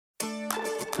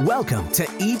Welcome to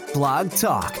Eat Blog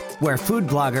Talk, where food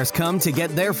bloggers come to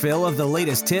get their fill of the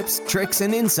latest tips, tricks,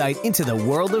 and insight into the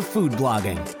world of food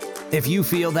blogging. If you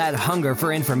feel that hunger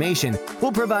for information,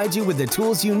 we'll provide you with the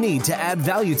tools you need to add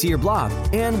value to your blog,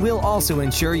 and we'll also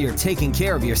ensure you're taking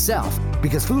care of yourself,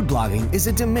 because food blogging is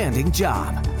a demanding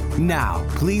job. Now,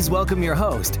 please welcome your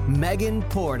host, Megan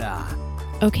Porta.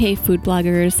 Okay, food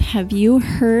bloggers, have you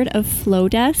heard of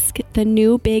Flowdesk, the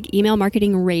new big email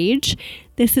marketing rage?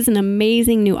 This is an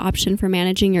amazing new option for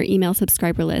managing your email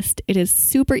subscriber list. It is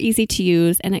super easy to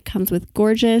use, and it comes with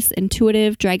gorgeous,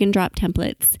 intuitive drag and drop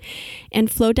templates. And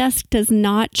Flowdesk does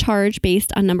not charge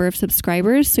based on number of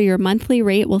subscribers, so your monthly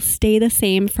rate will stay the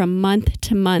same from month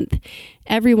to month.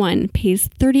 Everyone pays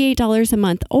 $38 a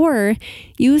month, or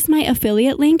use my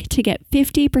affiliate link to get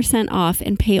 50% off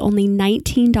and pay only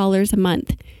 $19 a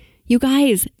month. You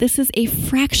guys, this is a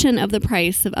fraction of the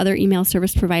price of other email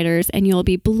service providers, and you'll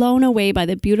be blown away by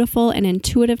the beautiful and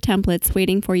intuitive templates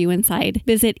waiting for you inside.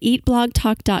 Visit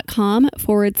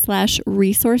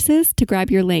eatblogtalk.com/resources to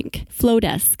grab your link.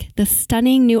 Flowdesk, the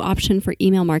stunning new option for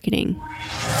email marketing.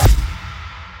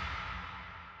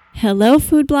 Hello,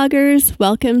 food bloggers.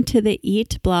 Welcome to the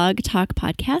Eat Blog Talk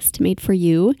podcast made for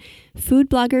you, food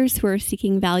bloggers who are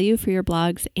seeking value for your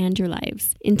blogs and your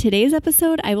lives. In today's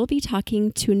episode, I will be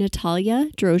talking to Natalia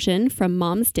Drozhin from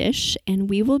Mom's Dish, and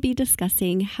we will be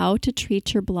discussing how to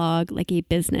treat your blog like a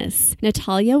business.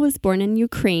 Natalia was born in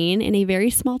Ukraine in a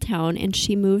very small town, and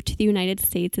she moved to the United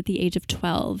States at the age of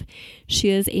 12. She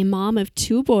is a mom of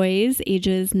two boys,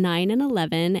 ages 9 and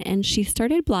 11, and she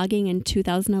started blogging in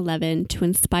 2011 to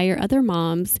inspire other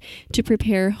moms to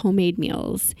prepare homemade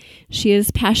meals. She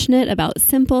is passionate about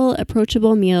simple,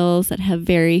 approachable meals that have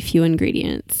very few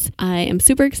ingredients. I am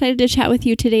super excited to chat with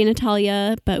you today,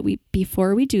 Natalia, but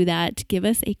before we do that, give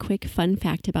us a quick fun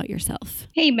fact about yourself.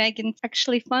 Hey, Megan.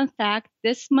 Actually, fun fact,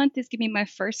 this month is going to be my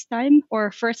first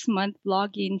month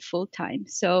blogging full time.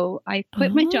 So I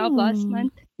quit my job last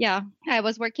month. Yeah, I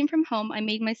was working from home. I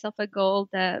made myself a goal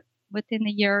that within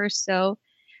a year or so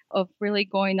of really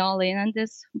going all in on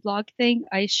this blog thing,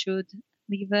 I should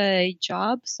leave a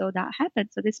job. So that happened.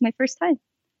 So this is my first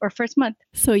month.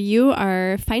 So you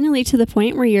are finally to the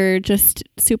point where you're just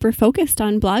super focused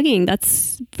on blogging.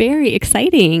 That's very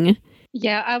exciting.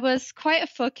 Yeah, I was quite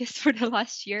focused for the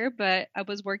last year, but I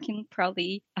was working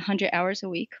probably 100 hours a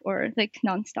week or like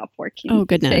nonstop working. Oh,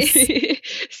 goodness.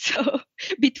 So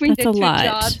between that's the two lot.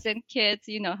 jobs and kids,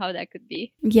 you know how that could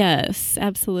be. Yes,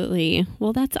 absolutely.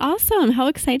 Well, that's awesome. How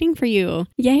exciting for you.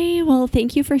 Yay. Well,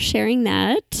 thank you for sharing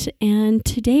that. And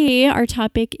today our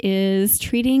topic is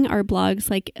treating our blogs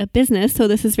like a business. So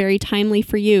this is very timely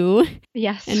for you.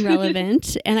 Yes. And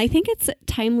relevant. And I think it's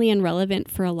timely and relevant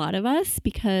for a lot of us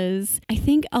because I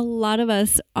think a lot of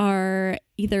us are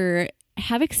either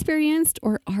have experienced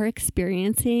or are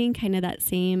experiencing kind of that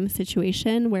same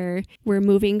situation where we're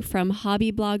moving from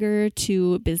hobby blogger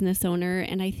to business owner.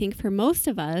 And I think for most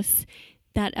of us,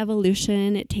 that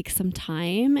evolution, it takes some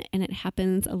time and it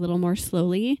happens a little more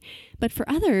slowly. But for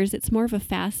others, it's more of a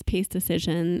fast-paced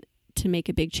decision to make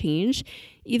a big change.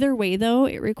 Either way, though,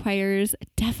 it requires a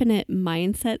definite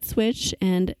mindset switch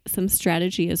and some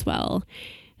strategy as well.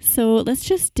 So let's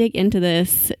just dig into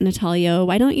this, Natalia.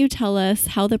 Why don't you tell us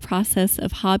how the process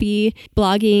of hobby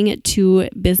blogging to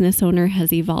business owner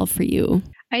has evolved for you?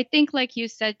 I think like you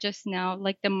said just now,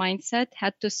 like the mindset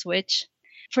had to switch.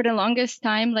 For the longest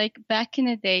time, like back in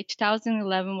the day,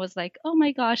 2011 was like, oh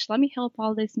my gosh, let me help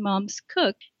all these moms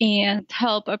cook and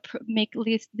help make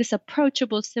this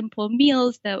approachable, simple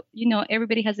meals that, you know,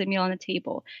 everybody has a meal on the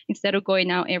table instead of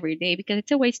going out every day because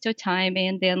it's a waste of time.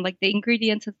 And then like the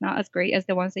ingredients is not as great as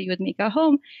the ones that you would make at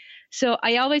home. So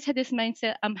I always had this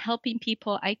mindset, I'm helping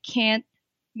people. I can't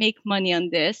make money on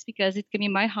this because it's going to be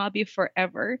my hobby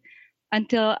forever.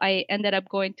 Until I ended up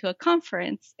going to a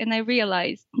conference and I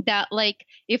realized that like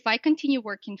if I continue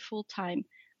working full time,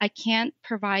 I can't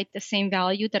provide the same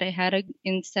value that I had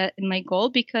set in my goal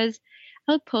because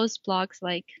I would post blogs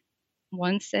like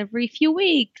once every few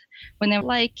weeks when I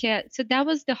like it. So that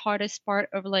was the hardest part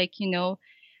of like, you know,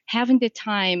 having the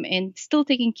time and still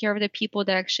taking care of the people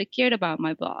that actually cared about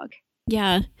my blog.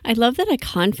 Yeah, I love that a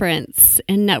conference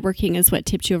and networking is what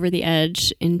tipped you over the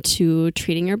edge into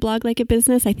treating your blog like a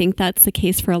business. I think that's the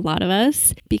case for a lot of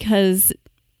us because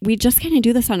we just kind of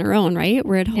do this on our own, right?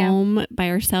 We're at home by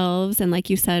ourselves. And like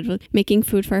you said, making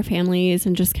food for our families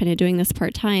and just kind of doing this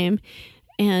part-time.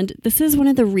 And this is one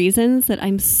of the reasons that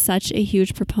I'm such a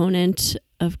huge proponent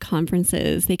of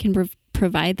conferences. They can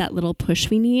provide that little push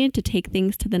we need to take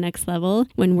things to the next level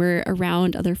when we're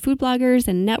around other food bloggers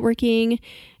and networking.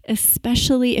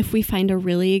 especially if we find a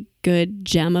really good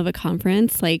gem of a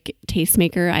conference like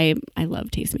Tastemaker. I love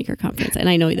Tastemaker conference, and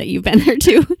I know that you've been there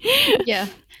too. Yeah.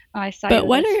 I saw but you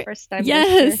what this are first time.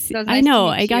 yes, So nice I know.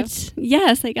 I got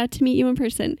to meet you in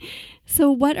person.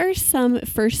 So what are some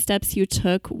first steps you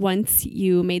took once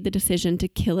you made the decision to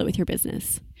kill it with your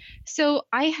business? So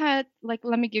I had let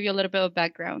me give you a little bit of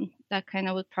background. That kind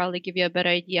of would probably give you a better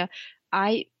idea.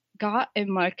 I got a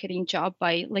marketing job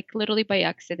literally by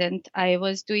accident. I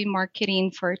was doing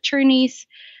marketing for attorneys.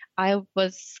 I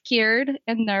was scared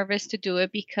and nervous to do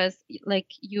it because, like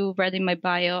you read in my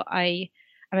bio, I'm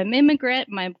an immigrant.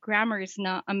 My grammar is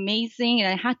not amazing,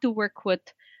 and I had to work with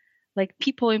like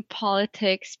people in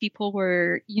politics. People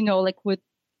were, with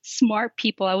smart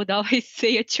people. I would always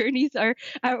say attorneys are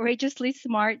outrageously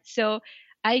smart. So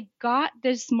I got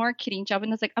this marketing job,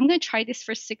 and I was like, I'm going to try this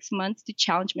for 6 months to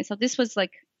challenge myself. This was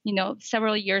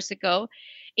several years ago.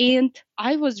 And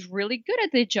I was really good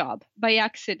at the job by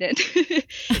accident.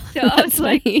 So I was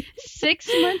like 6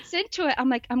 months into it. I'm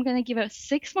like, I'm going to give it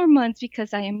 6 more months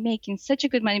because I am making such a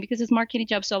good money because it's marketing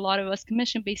job. So a lot of us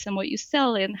commission based on what you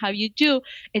sell and how you do.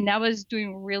 And I was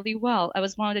doing really well. I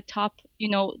was one of the top,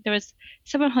 there was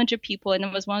 700 people and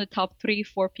I was one of the top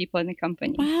 3-4 people in the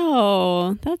company.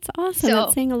 Wow. That's awesome.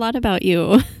 That's saying a lot about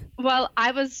you. Well,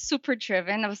 I was super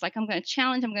driven. I was like, I'm going to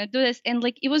challenge, I'm going to do this. And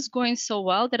it was going so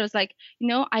well that I was like,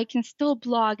 I can still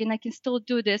blog and I can still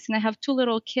do this. And I have 2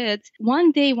 little kids.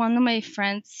 One day, one of my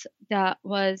friends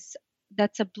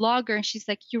that's a blogger, and she's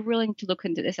like, you really need to look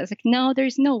into this. I was like, no,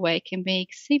 there's no way I can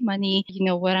save money.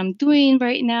 What I'm doing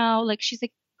right now. She's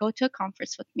like, go to a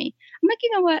conference with me. I'm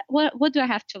like, what do I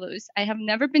have to lose? I have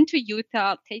never been to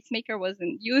Utah. Tastemaker was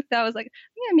in Utah. I was like,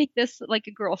 I'm going to make this like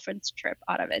a girlfriend's trip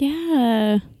out of it.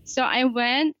 Yeah. So I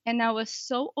went and I was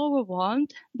so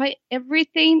overwhelmed by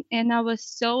everything. And I was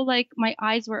so my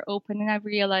eyes were open and I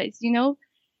realized,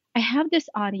 I have this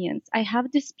audience. I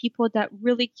have these people that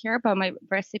really care about my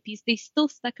recipes. They still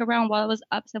stuck around while I was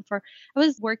absent I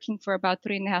was working for about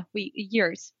 3.5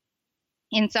 years.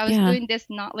 And so I was doing this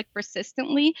not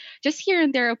persistently, just here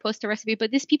and there I'll post a recipe.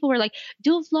 But these people were like,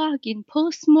 do vlogging,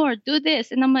 post more, do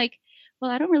this. And I'm like,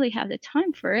 well, I don't really have the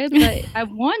time for it, but I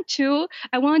want to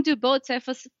do both. So I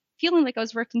was feeling like I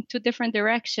was working 2 different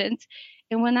directions.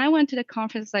 And when I went to the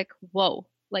conference, whoa,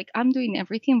 I'm doing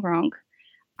everything wrong.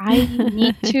 I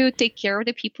need to take care of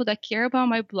the people that care about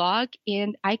my blog,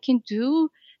 and I can do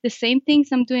the same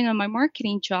things I'm doing on my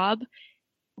marketing job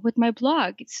with my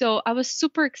blog. So I was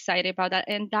super excited about that.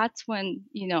 And that's when,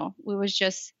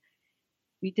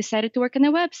 we decided to work on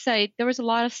a website. There was a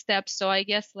lot of steps. So I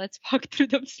guess let's walk through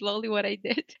them slowly, what I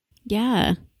did.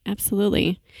 Yeah,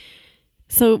 absolutely.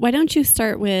 So why don't you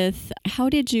start with, how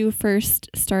did you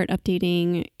first start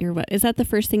updating your web? Is that the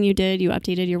first thing you did? You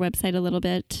updated your website a little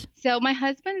bit? So my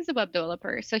husband is a web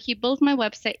developer. So he built my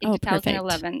website in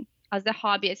 2011. Perfect. As a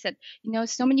hobby. I said,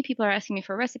 so many people are asking me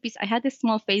for recipes. I had this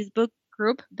small Facebook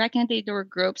group. Back in the day, there were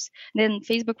groups. Then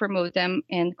Facebook removed them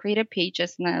and created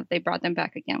pages, and they brought them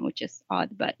back again, which is odd,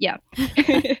 but yeah.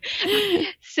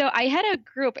 So I had a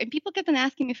group, and people kept on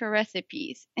asking me for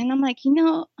recipes. And I'm like,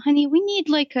 honey, we need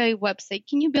a website.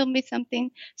 Can you build me something?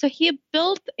 So he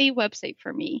built a website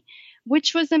for me,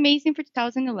 which was amazing for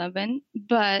 2011,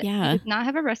 but I did not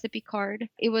have a recipe card.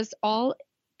 It was all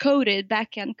coded,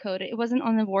 back-end coded. It wasn't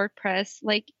on the WordPress.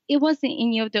 It wasn't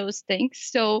any of those things.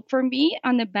 So for me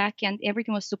on the back end,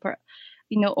 everything was super,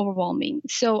 overwhelming.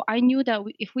 So I knew that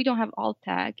if we don't have alt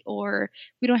tag or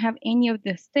we don't have any of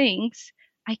these things,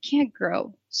 I can't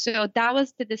grow. So that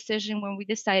was the decision when we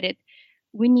decided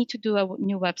we need to do a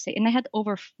new website. And I had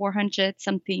over 400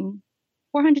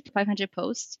 to 500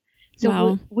 posts.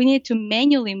 So we needed to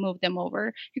manually move them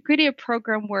over. We created a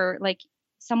program where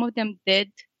some of them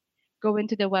did go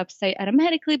into the website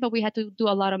automatically, but we had to do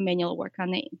a lot of manual work on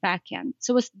the back end.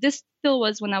 So this still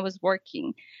was when I was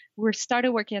working. We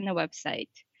started working on the website.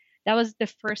 That was the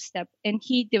first step. And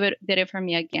he did it for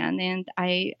me again. And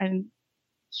I'm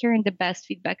hearing the best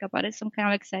feedback about it. So I'm kind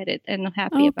of excited and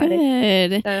happy about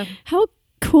it. So, how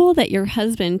cool that your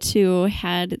husband too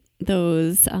had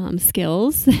those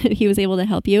skills. He was able to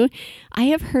help you. I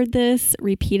have heard this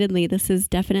repeatedly. This is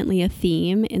definitely a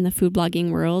theme in the food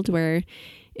blogging world where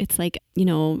it's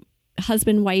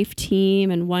husband-wife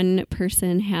team, and one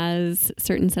person has a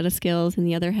certain set of skills and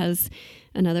the other has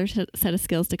another set of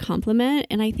skills to complement.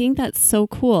 And I think that's so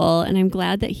cool. And I'm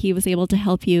glad that he was able to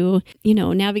help you,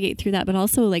 navigate through that, but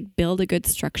also build a good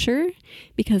structure,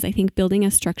 because I think building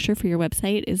a structure for your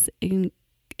website is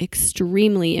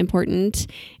extremely important.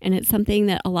 And it's something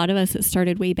that a lot of us that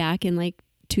started way back in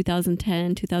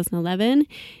 2010, 2011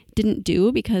 didn't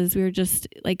do, because we were just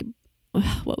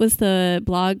what was the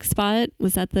Blogspot?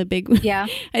 Was that the big? Yeah.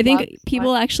 I think Blogspot.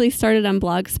 people actually started on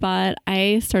Blogspot.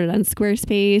 I started on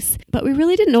Squarespace, but we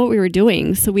really didn't know what we were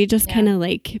doing. So we just kind of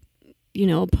like,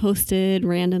 posted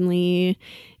randomly,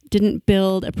 didn't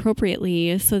build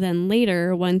appropriately. So then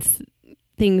later, once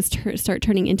things start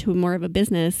turning into more of a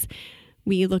business,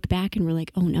 we look back and we're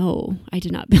like, oh no, I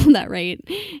did not build that right.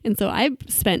 And so I've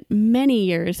spent many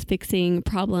years fixing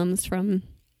problems from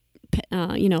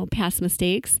past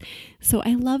mistakes. So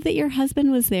I love that your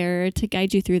husband was there to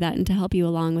guide you through that and to help you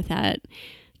along with that.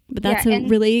 But that's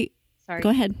sorry. Go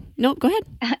ahead. No, go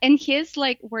ahead. And his,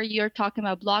 like, where you're talking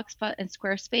about Blogspot and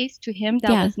Squarespace, to him,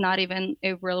 that was not even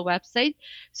a real website.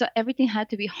 So everything had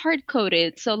to be hard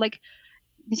coded. So like,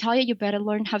 Natalia, you better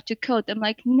learn how to code. I'm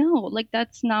like, no, like,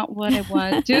 that's not what I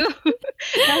want to do.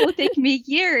 That will take me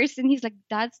years. And he's like,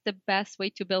 that's the best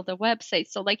way to build a website.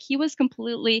 So like, he was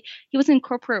in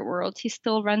corporate world. He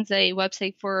still runs a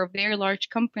website for a very large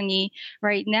company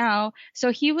right now.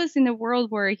 So he was in a world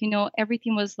where,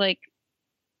 everything was like,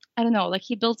 I don't know, like,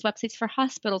 he builds websites for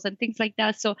hospitals and things like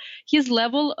that. So his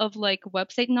level of like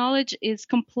website knowledge is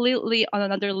completely on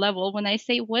another level. When I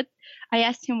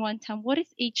asked him one time, what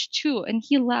is H2? And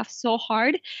he laughed so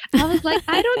hard. I was like,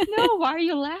 I don't know. Why are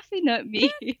you laughing at me?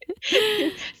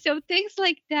 So things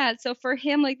like that. So for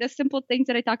him, like, the simple things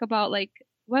that I talk about, like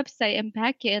website and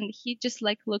backend, he just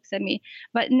like looks at me.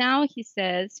 But now he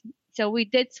says, so we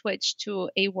did switch to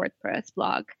a WordPress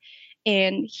blog.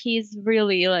 And he's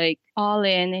really like all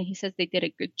in, and he says they did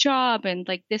a good job, and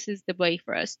like, this is the way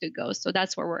for us to go. So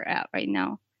that's where we're at right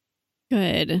now.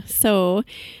 Good. So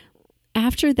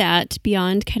after that,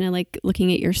 beyond kind of like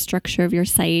looking at your structure of your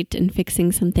site and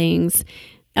fixing some things,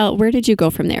 where did you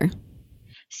go from there?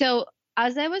 So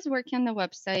as I was working on the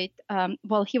website,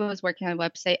 he was working on the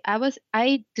website.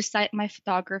 I decided my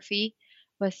photography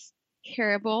was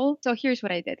terrible. So here's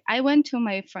what I did. I went to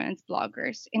my friends,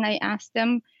 bloggers, and I asked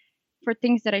them for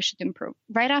things that I should improve.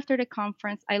 Right after the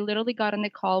conference, I literally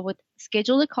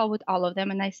scheduled a call with all of them.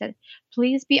 And I said,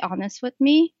 please be honest with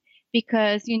me,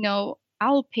 because,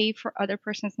 I'll pay for other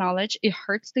person's knowledge. It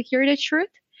hurts to hear the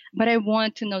truth, but I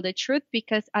want to know the truth,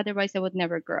 because otherwise I would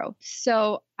never grow.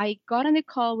 So I got on a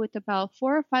call with about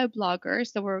 4 or 5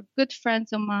 bloggers that were good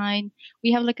friends of mine.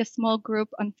 We have like a small group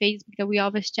on Facebook that we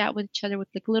always chat with each other with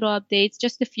like little updates,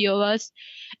 just a few of us.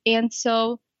 And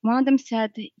so one of them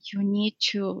said, you need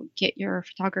to get your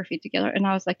photography together. And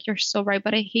I was like, you're so right,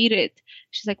 but I hate it.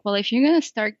 She's like, well, if you're going to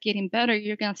start getting better,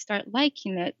 you're going to start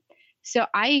liking it. So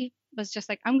I was just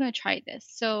like, I'm going to try this.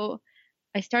 So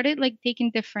I started like taking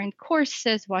different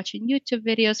courses, watching YouTube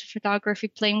videos for photography,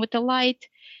 playing with the light.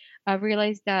 I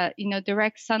realized that,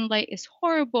 direct sunlight is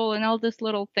horrible, and all these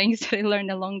little things that I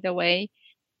learned along the way.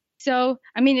 So,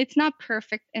 I mean, it's not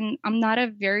perfect, and I'm not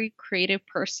a very creative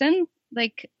person,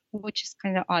 which is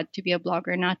kind of odd to be a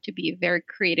blogger, not to be a very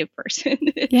creative person.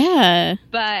 Yeah.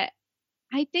 But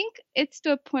I think it's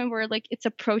to a point where like it's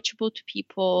approachable to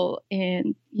people,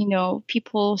 and,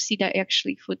 people see that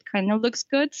actually food kind of looks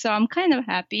good. So I'm kind of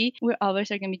happy. We always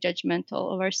are going to be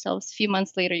judgmental of ourselves. A few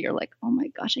months later, you're like, oh my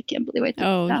gosh, I can't believe I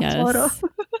took that photo.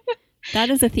 That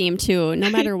is a theme too. No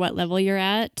matter what level you're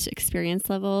at, experience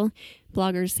level,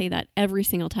 bloggers say that every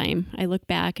single time. I look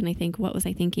back and I think, what was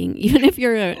I thinking? Even if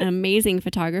you're an amazing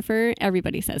photographer,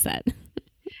 everybody says that.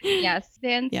 Yes.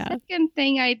 Then second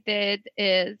thing I did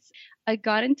is I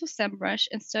got into SEMrush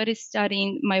and started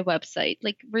studying my website,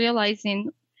 like realizing,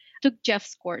 took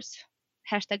Jeff's course,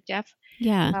 #Jeff.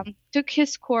 Yeah. Took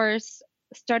his course,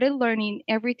 started learning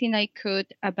everything I could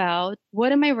about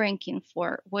what am I ranking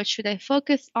for? What should I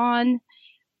focus on?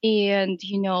 And,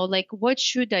 what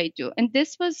should I do? And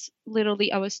this was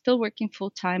literally, I was still working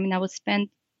full time, and I would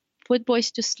put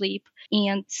boys to sleep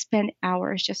and spend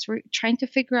hours just trying to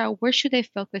figure out, where should I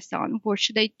focus on? What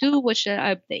should I do? What should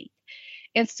I update?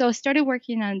 And so I started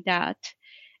working on that.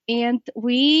 And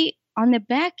on the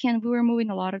back end, we were moving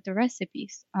a lot of the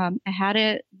recipes. I had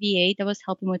a VA that was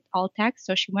helping with alt tags.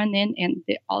 So she went in and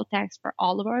did alt tags for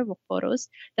all of our photos.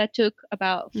 That took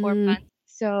about 4 months.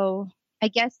 So I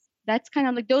guess that's kind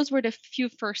of like, those were the few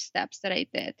first steps that I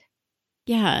did.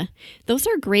 Yeah, those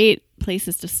are great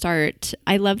places to start.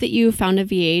 I love that you found a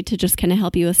VA to just kind of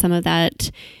help you with some of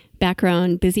that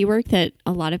background busy work that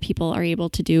a lot of people are able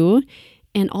to do.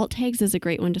 And alt tags is a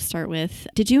great one to start with.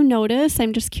 Did you notice,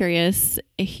 I'm just curious,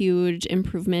 a huge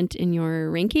improvement in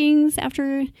your rankings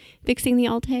after fixing the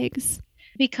alt tags?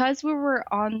 Because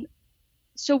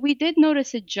so we did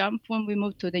notice a jump when we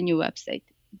moved to the new website,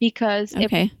 because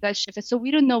it got shifted. So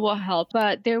we don't know what helped,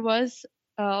 but there was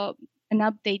an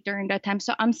update during that time.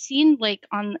 So I'm seeing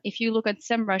if you look at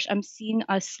SEMrush, I'm seeing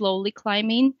us slowly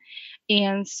climbing.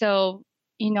 And so,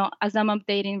 as I'm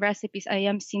updating recipes, I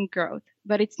am seeing growth,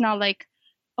 but it's not like,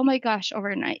 oh my gosh,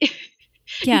 overnight.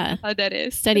 Yeah. How that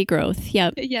is. Steady growth.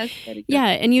 Yep. Yes. Steady growth. Yeah.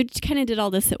 And you kind of did all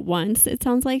this at once, it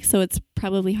sounds like. So it's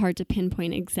probably hard to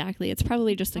pinpoint exactly. It's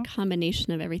probably just a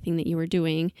combination of everything that you were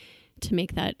doing to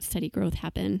make that steady growth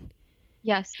happen.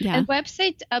 Yes. Yeah. And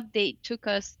website update took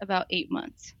us about 8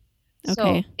 months.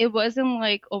 Okay. So it wasn't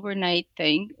like overnight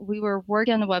thing. We were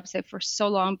working on the website for so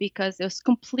long because it was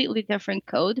completely different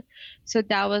code. So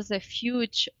that was a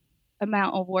huge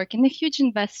amount of work and a huge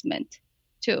investment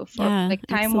too, for like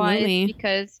time wise,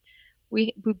 because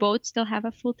we both still have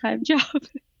a full-time job.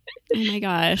 Oh my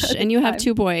gosh. And you have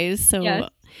 2 boys. So yes.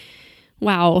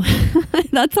 Wow.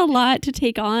 That's a lot to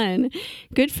take on.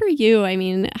 Good for you. I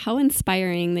mean, how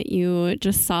inspiring that you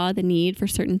just saw the need for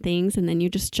certain things and then you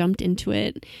just jumped into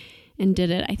it and did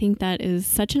it. I think that is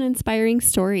such an inspiring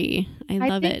story. I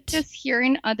love it. Just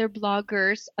hearing other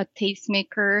bloggers, a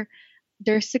tastemaker,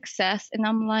 their success, and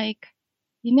I'm like,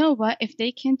 you know what? If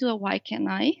they can do it, why can't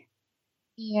I?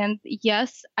 And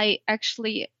yes, I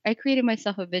created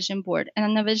myself a vision board, and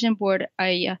on the vision board,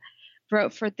 I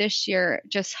wrote for this year,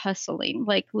 just hustling.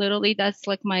 Like literally, that's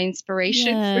like my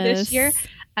inspiration for this year.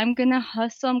 I'm gonna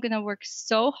hustle. I'm gonna work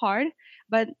so hard,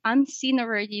 but I'm seeing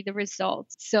already the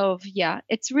results. So yeah,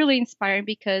 it's really inspiring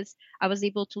because I was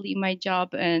able to leave my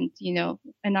job and,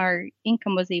 and our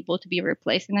income was able to be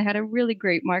replaced. And I had a really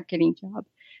great marketing job.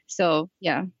 So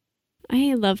yeah.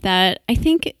 I love that. I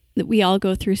think that we all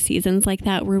go through seasons like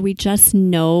that where we just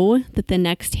know that the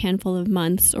next handful of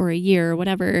months or a year or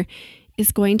whatever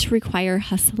is going to require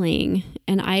hustling.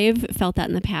 And I've felt that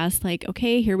in the past, like,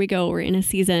 okay, here we go. We're in a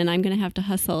season. I'm going to have to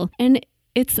hustle. And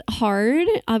it's hard.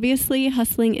 Obviously,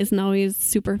 hustling isn't always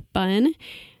super fun.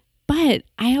 But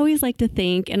I always like to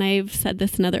think, and I've said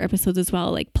this in other episodes as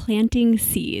well, like planting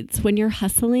seeds. When you're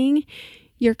hustling,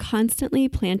 you're constantly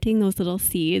planting those little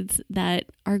seeds that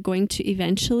are going to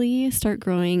eventually start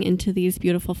growing into these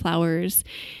beautiful flowers.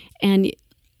 And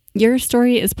your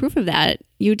story is proof of that.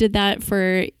 You did that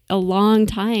for a long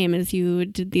time as you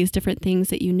did these different things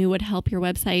that you knew would help your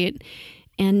website.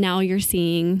 And now you're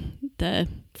seeing the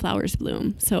flowers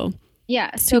bloom. So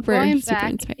yeah, super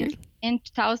inspiring. In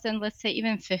 2000, let's say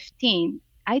even 15,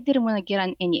 I didn't want to get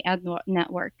on any ad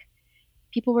network.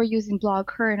 People were using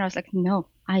BlogHer, and I was like, no,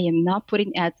 I am not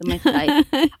putting ads on my site.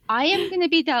 I am going to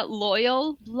be that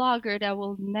loyal blogger that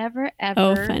will never,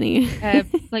 ever,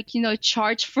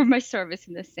 charge for my service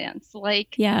in a sense.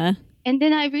 Like, yeah. And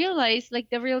then I realized,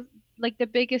 the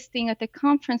biggest thing at the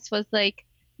conference was like,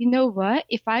 you know what?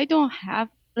 If I don't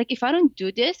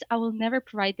do this, I will never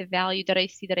provide the value that I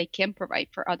see that I can provide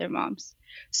for other moms.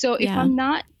 So if I'm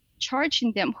not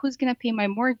charging them, who's going to pay my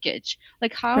mortgage?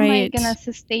 Like, how am I going to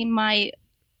sustain my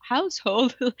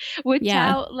household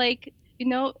without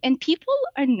and people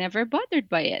are never bothered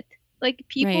by it. Like,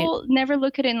 people never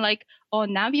look at it and like, oh,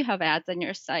 now you have ads on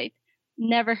your site.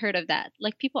 Never heard of that.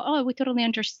 Like, people, oh, we totally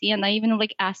understand. I even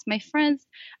asked my friends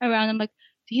around, I'm like,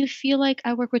 do you feel like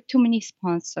I work with too many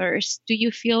sponsors? Do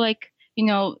you feel like,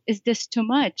 is this too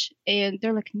much? And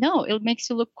they're like, no, it makes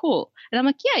you look cool. And I'm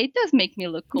like, yeah, it does make me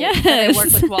look cool. Yes. That I work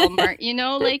with Walmart,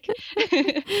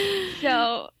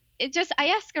 so it just, I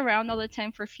ask around all the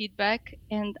time for feedback,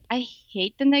 and I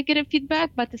hate the negative feedback,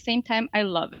 but at the same time, I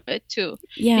love it too.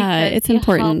 Yeah, it's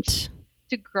important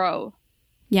to grow.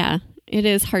 Yeah, it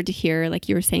is hard to hear, like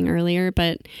you were saying earlier,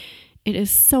 but it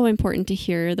is so important to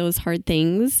hear those hard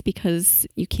things because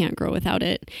you can't grow without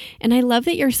it. And I love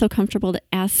that you're so comfortable to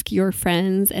ask your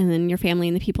friends and then your family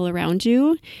and the people around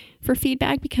you for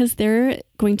feedback, because they're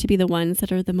going to be the ones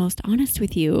that are the most honest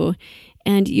with you.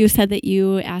 And you said that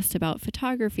you asked about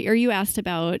photography, or you asked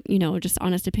about, just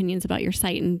honest opinions about your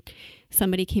site, and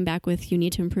somebody came back with, you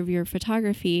need to improve your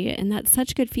photography. And that's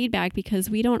such good feedback because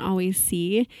we don't always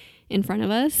see in front of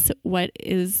us what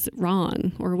is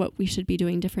wrong or what we should be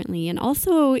doing differently. And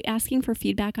also asking for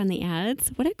feedback on the ads.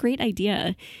 What a great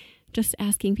idea. Just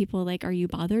asking people, like, are you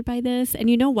bothered by this? And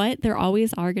you know what? There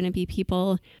always are going to be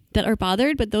people that are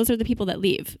bothered, but those are the people that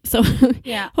leave. So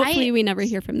yeah, hopefully we never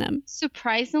hear from them.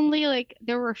 Surprisingly,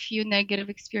 there were a few negative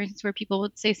experiences where people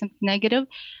would say something negative,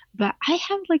 but I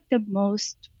have the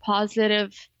most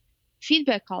positive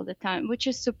feedback all the time, which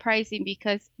is surprising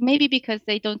because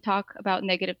they don't talk about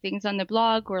negative things on the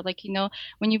blog, or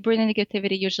when you bring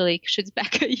negativity, usually it shoots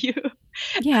back at you.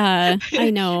 Yeah,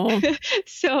 I know.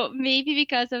 So maybe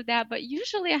because of that, but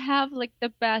usually I have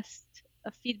the best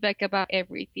feedback about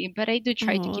everything, but I do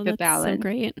try to keep a balance. So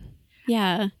great.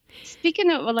 Yeah.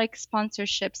 Speaking of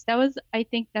sponsorships, I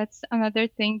think that's another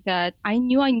thing that I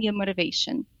knew I needed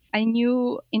motivation. I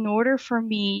knew in order for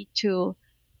me to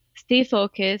stay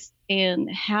focused and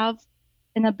have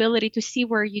an ability to see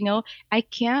where, I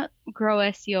can't grow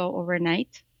SEO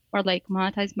overnight or like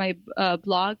monetize my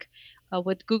blog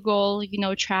with Google,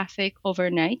 traffic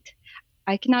overnight.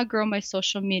 I cannot grow my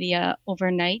social media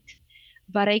overnight,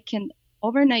 but I can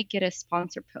overnight get a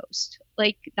sponsor post.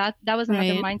 Like that was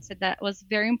another Right. mindset that was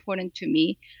very important to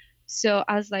me. So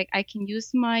I was like, I can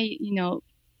use my,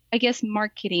 I guess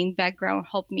marketing background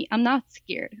help me. I'm not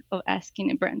scared of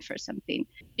asking a brand for something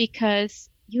because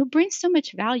you bring so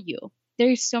much value.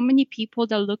 There's so many people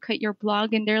that look at your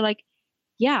blog and they're like,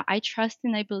 yeah, I trust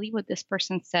and I believe what this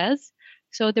person says.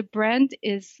 So the brand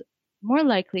is more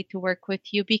likely to work with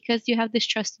you because you have this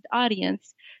trusted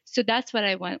audience. So that's what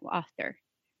I went after,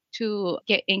 to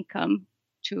get income,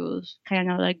 to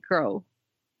kind of like grow.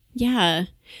 Yeah.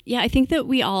 Yeah. I think that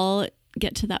we all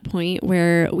get to that point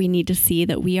where we need to see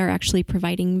that we are actually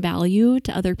providing value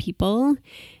to other people.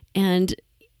 And,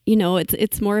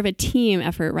 it's more of a team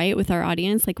effort, right? With our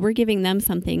audience, like we're giving them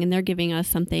something and they're giving us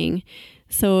something.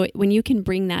 So when you can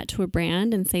bring that to a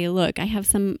brand and say, look, I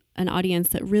have an audience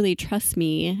that really trusts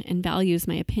me and values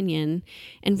my opinion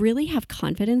and really have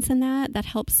confidence in that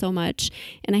helps so much.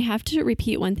 And I have to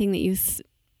repeat one thing that you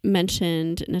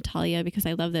mentioned, Natalia, because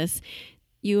I love this.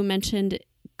 You mentioned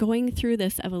going through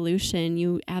this evolution,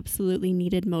 you absolutely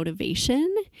needed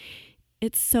motivation.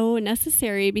 It's so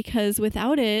necessary because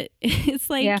without it, it's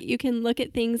like you can look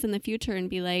at things in the future and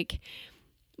be like,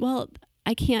 well,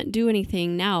 I can't do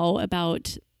anything now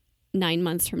about 9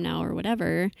 months from now or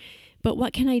whatever, but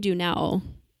what can I do now?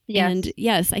 Yes. And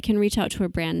yes, I can reach out to a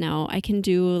brand now. I can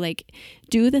do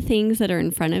the things that are in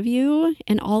front of you,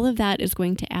 and all of that is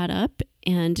going to add up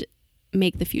and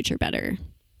make the future better.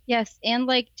 Yes. And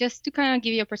like, just to kind of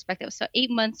give you a perspective. So 8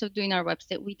 months of doing our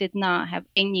website, we did not have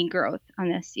any growth on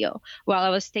SEO. While I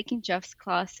was taking Jeff's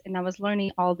class and I was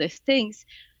learning all these things,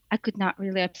 I could not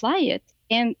really apply it.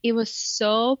 And it was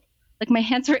so like my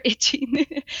hands were itching.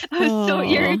 I was so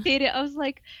irritated. I was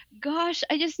like, gosh,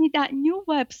 I just need that new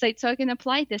website so I can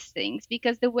apply these things,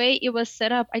 because the way it was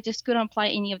set up, I just couldn't apply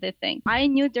any of the things. I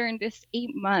knew during this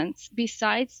 8 months,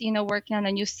 besides, working on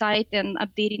a new site and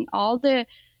updating all the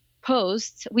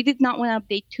posts, we did not want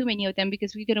to update too many of them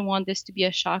because we didn't want this to be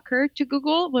a shocker to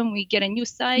Google when we get a new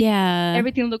site. Yeah.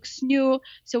 Everything looks new.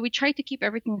 So we tried to keep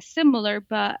everything similar.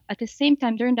 But at the same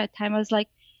time, during that time, I was like,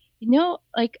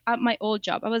 like at my old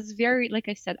job, I was like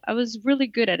I said, I was really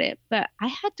good at it, but I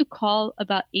had to call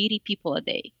about 80 people a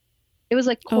day. It was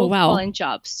like cold calling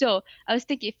job. So I was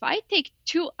thinking, if I take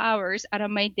 2 hours out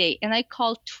of my day and I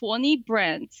call 20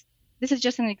 brands, this is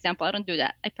just an example. I don't do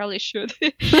that. I probably should.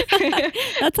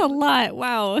 That's a lot.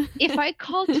 Wow. If I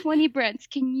call 20 brands,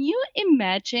 can you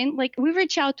imagine? Like, we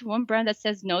reach out to one brand that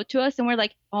says no to us and we're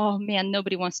like, oh man,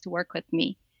 nobody wants to work with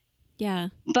me. Yeah.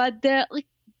 But the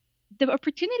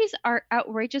opportunities are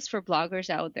outrageous for bloggers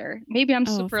out there. Maybe I'm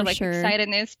super excited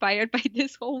and inspired by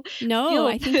this whole field.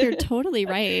 I think you're totally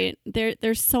right.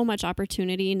 There's so much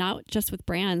opportunity, not just with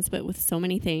brands, but with so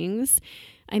many things.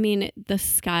 I mean, the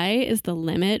sky is the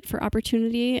limit for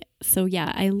opportunity. So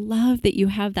yeah, I love that you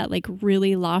have that like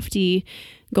really lofty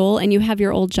goal and you have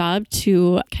your old job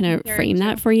to kind of frame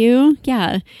that for you.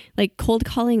 Yeah. Like cold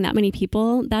calling that many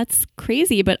people, that's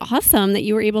crazy, but awesome that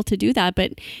you were able to do that.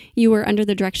 But you were under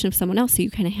the direction of someone else. So you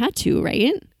kind of had to,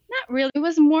 right? Not really. It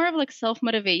was more of like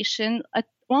self-motivation. At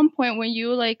one point when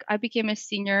I became a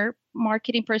senior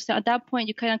marketing person, at that point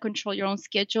you kind of control your own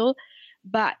schedule.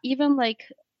 But even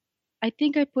I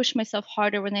think I push myself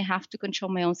harder when I have to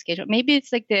control my own schedule. Maybe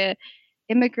it's like the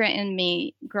immigrant in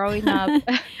me growing up.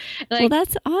 Well,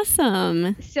 that's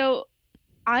awesome. So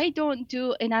I don't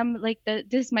do, and I'm like, this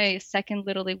is my second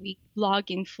literally week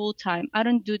blogging full time. I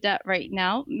don't do that right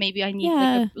now. Maybe I need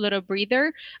like a little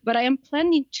breather, but I am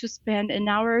planning to spend an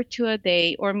hour or two a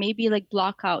day, or maybe like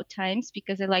block out times,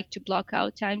 because I like to block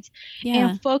out times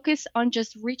and focus on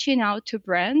just reaching out to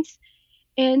brands.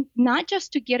 And not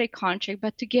just to get a contract,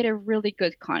 but to get a really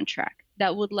good contract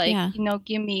that would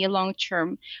give me a long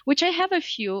term, which I have a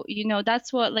few,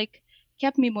 that's what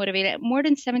kept me motivated. More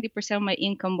than 70% of my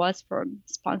income was from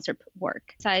sponsored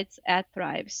work besides at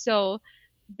Thrive. So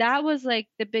that was like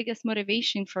the biggest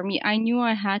motivation for me. I knew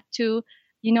I had to,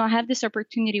 I have this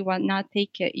opportunity, why not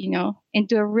take it, and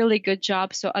do a really good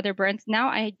job. So other brands, now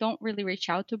I don't really reach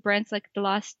out to brands. Like the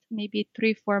last maybe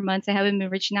 3-4 months, I haven't been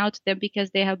reaching out to them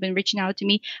because they have been reaching out to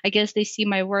me. I guess they see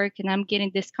my work and I'm getting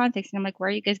this context and I'm like, where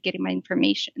are you guys getting my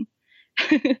information?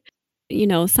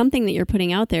 Something that you're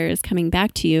putting out there is coming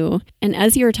back to you. And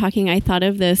as you were talking, I thought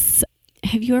of this.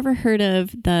 Have you ever heard of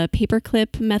the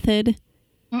paperclip method?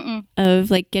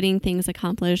 Of getting things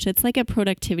accomplished? It's like a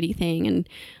productivity thing. And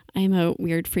I'm a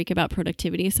weird freak about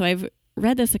productivity. So I've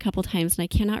read this a couple times, and I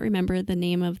cannot remember the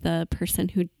name of the person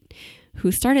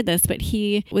who started this, but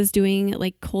he was doing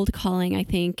like cold calling, I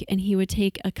think, and he would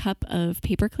take a cup of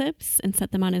paper clips and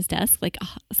set them on his desk, like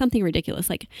something ridiculous,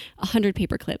 like 100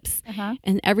 paper clips.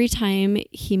 And every time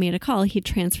he made a call, he'd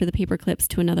transfer the paper clips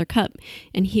to another cup,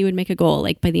 and he would make a goal,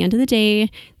 like by the end of the day,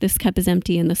 this cup is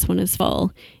empty and this one is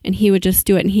full, and he would just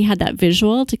do it. And he had that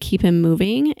visual to keep him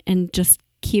moving and just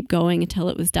keep going until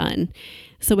it was done.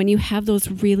 So when you have those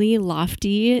really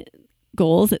lofty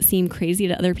goals that seem crazy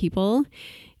to other people,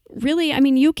 really, I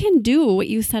mean, you can do what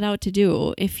you set out to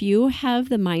do. If you have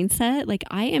the mindset, like,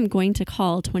 I am going to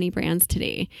call 20 brands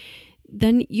today,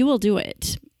 then you will do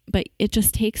it. But it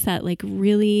just takes that like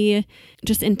really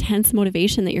just intense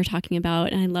motivation that you're talking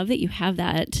about. And I love that you have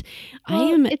that.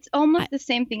 It's almost the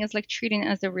same thing as like treating it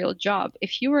as a real job.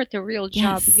 If you were at a real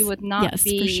job, you would not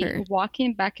be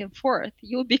walking back and forth.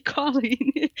 You would be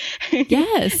calling.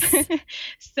 Yes.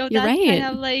 So that's kind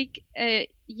of like,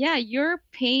 you're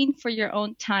paying for your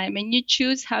own time, and you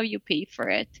choose how you pay for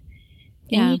it.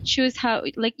 And you choose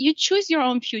you choose your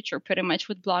own future pretty much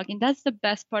with blogging. That's the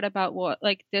best part about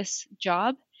this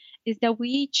job, is that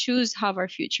we choose how our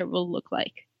future will look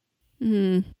like.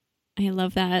 I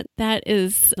love that.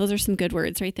 Those are some good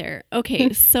words right there.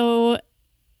 Okay. So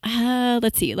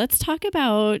let's see. Let's talk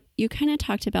about, you kind of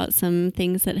talked about some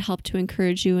things that helped to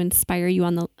encourage you, inspire you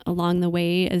along the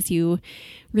way as you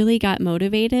really got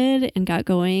motivated and got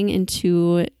going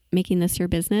into making this your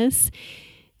business.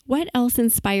 What else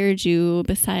inspired you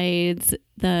besides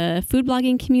the food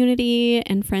blogging community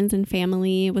and friends and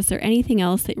family? Was there anything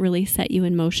else that really set you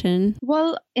in motion?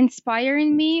 Well,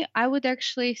 inspiring me, I would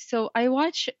actually,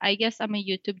 I guess I'm a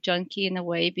YouTube junkie in a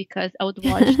way, because I would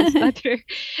watch these other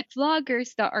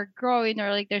vloggers that are growing, or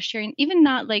like they're sharing, even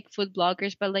not like food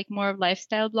bloggers, but like more of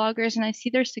lifestyle bloggers. And I see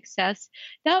their success.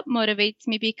 That motivates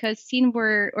me, because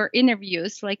or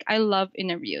interviews, like I love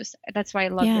interviews. That's why I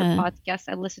love your podcast.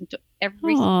 I listen to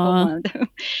every single one of them.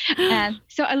 And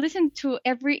so I listen to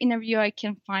every interview I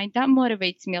can find. That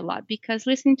motivates me a lot, because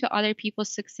listening to other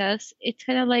people's success, it's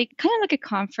kind of like a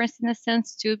conference in a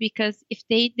sense too, because if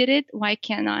they did it, why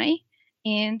can't I?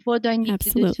 And what do I need to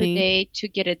do today to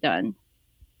get it done?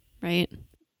 Right.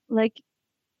 Like,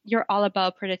 you're all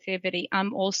about productivity.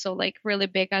 I'm also like really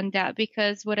big on that,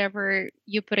 because whatever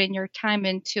you put in your time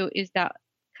into, is that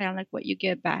kind of like what you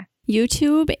get back.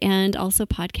 YouTube and also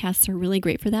podcasts are really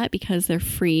great for that, because they're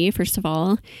free, first of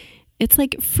all. It's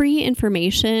like free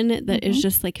information that is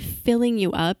just like filling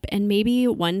you up. And maybe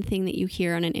one thing that you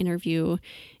hear on an interview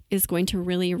is going to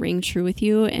really ring true with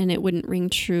you, and it wouldn't ring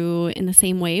true in the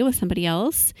same way with somebody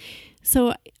else.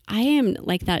 So I am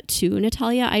like that too,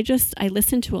 Natalia. I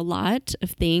listen to a lot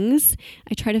of things.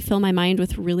 I try to fill my mind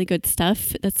with really good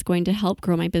stuff that's going to help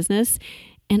grow my business.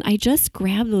 And I just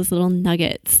grab those little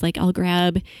nuggets. Like, I'll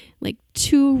grab like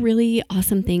 2 really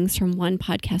awesome things from one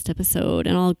podcast episode,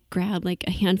 and I'll grab like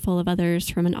a handful of others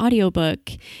from an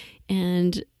audiobook,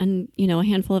 and a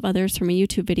handful of others from a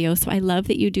YouTube video. So I love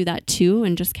that you do that too,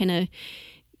 and just kind of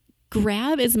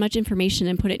grab as much information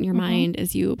and put it in your mind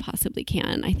as you possibly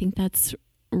can. I think that's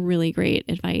really great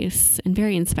advice and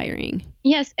very inspiring.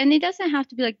 Yes, and it doesn't have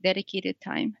to be like dedicated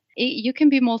time. You can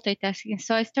be multitasking.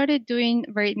 So I started doing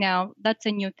right now, that's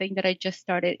a new thing that I just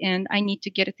started, and I need to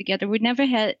get it together. We never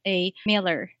had a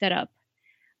mailer set up.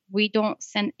 We don't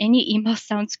send any email.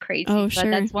 Sounds crazy, but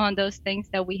that's one of those things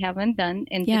that we haven't done.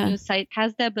 And the new site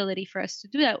has the ability for us to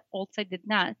do that. Old site did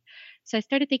not. So I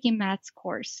started taking Matt's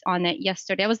course on it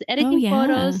yesterday. I was editing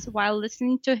photos while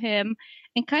listening to him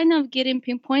and kind of getting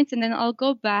pinpoints. And then I'll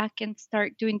go back and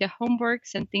start doing the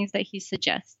homeworks and things that he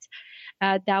suggests.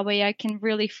 That way I can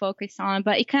really focus on,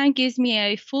 but it kind of gives me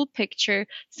a full picture,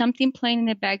 something playing in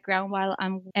the background while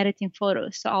I'm editing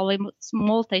photos. So I'll be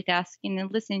multitasking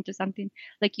and listening to something,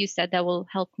 like you said, that will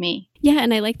help me. Yeah.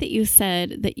 And I like that you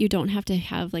said that you don't have to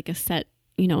have like a set,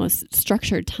 a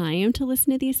structured time to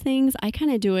listen to these things. I kind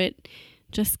of do it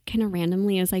just kind of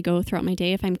randomly as I go throughout my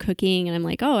day. If I'm cooking and I'm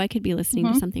like, I could be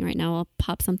listening to something right now, I'll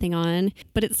pop something on.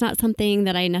 But it's not something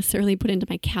that I necessarily put into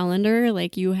my calendar,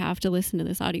 like you have to listen to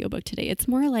this audiobook today. It's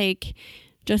more like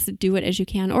just do it as you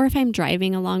can. Or if I'm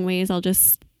driving a long ways, I'll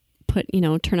just put,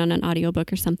 turn on an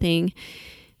audiobook or something.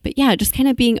 But yeah, just kind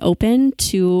of being open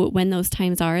to when those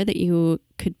times are that you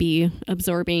could be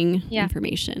absorbing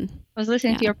information. I was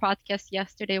listening to your podcast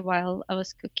yesterday while I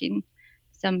was cooking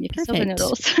some yakisoba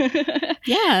noodles.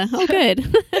 Yeah. Oh, good.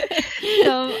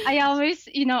 So I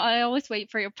always wait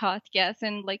for your podcast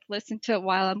and like listen to it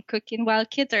while I'm cooking, while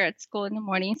kids are at school in the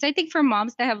morning. So I think for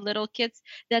moms that have little kids,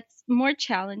 that's more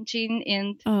challenging.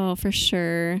 And Oh, for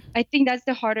sure. I think that's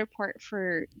the harder part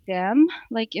for them.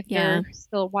 Like if Yeah. they're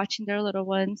still watching their little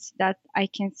ones, that I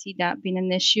can see that being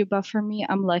an issue. But for me,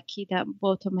 I'm lucky that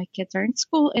both of my kids are in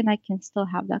school and I can still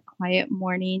have that quiet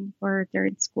morning where they're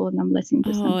in school and I'm listening to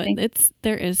Oh, something.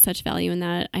 there is such value in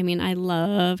that. I mean, I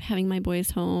love having my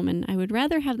boys home and I would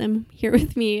rather have them here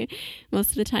with me most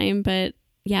of the time. But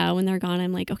yeah, when they're gone,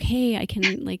 I'm like, okay, I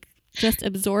can like just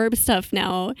absorb stuff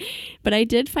now. But I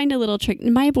did find a little trick.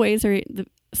 My boys are the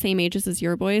same ages as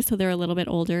your boys, so they're a little bit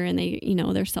older and they,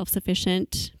 they're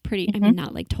self-sufficient I mean,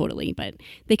 not like totally, but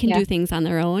they can do things on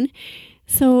their own.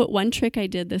 So one trick I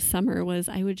did this summer was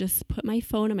I would just put my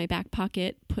phone in my back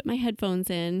pocket, put my headphones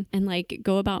in, and like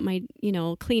go about my,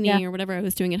 cleaning or whatever I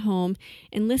was doing at home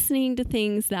and listening to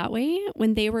things that way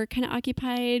when they were kind of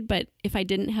occupied. But if I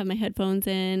didn't have my headphones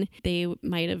in, they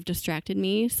might have distracted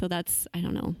me. So that's, I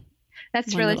don't know.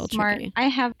 That's really smart. I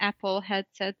have Apple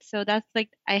headsets, so that's like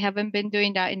I haven't been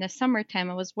doing that in the summertime.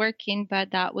 I was working,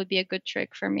 but that would be a good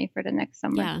trick for me for the next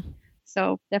summer. Yeah.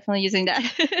 So definitely using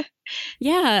that.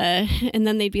 Yeah. And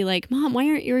then they'd be like, Mom, why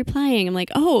aren't you replying? I'm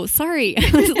like, oh, sorry. I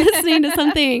was listening to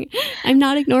something. I'm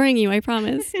not ignoring you. I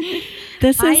promise.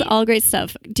 This is all great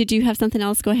stuff. Did you have something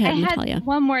else? Go ahead, Natalia.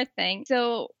 One more thing.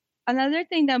 So another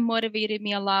thing that motivated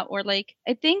me a lot, or like,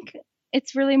 I think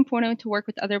it's really important to work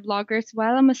with other bloggers.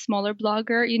 While I'm a smaller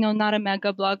blogger, not a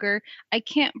mega blogger, I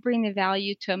can't bring the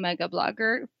value to a mega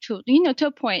blogger to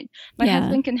a point. My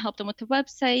husband can help them with the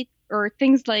website or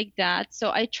things like that.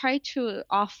 So I try to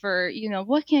offer,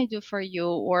 what can I do for you?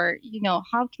 Or,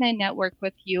 how can I network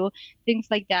with you? Things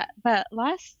like that. But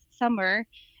last summer,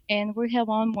 and we have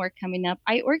one more coming up,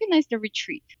 I organized a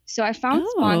retreat. So I found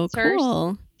sponsors.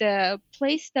 Cool. The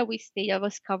place that we stayed at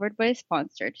was covered by a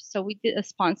sponsor. So we did a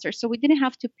sponsor. So we didn't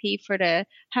have to pay for the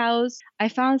house. I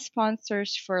found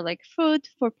sponsors for like food,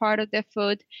 for part of the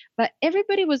food, but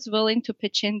everybody was willing to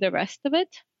pitch in the rest of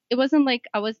it. It wasn't like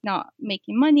I was not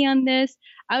making money on this.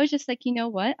 I was just like, you know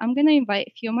what? I'm going to invite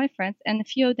a few of my friends, and a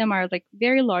few of them are like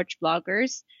very large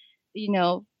bloggers.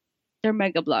 They're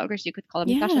mega bloggers. You could call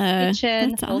them Tasha's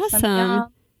Kitchen. That's awesome.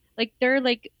 Like they're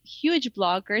like huge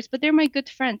bloggers, but they're my good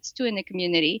friends too in the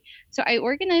community. So I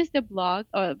organized a blog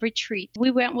retreat.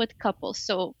 We went with couples.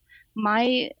 So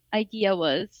my idea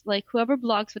was like whoever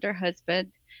blogs with their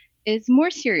husband is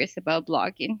more serious about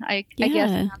blogging. I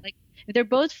guess like if they're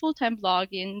both full-time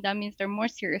blogging, that means they're more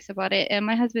serious about it. And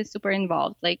my husband's super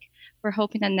involved. Like we're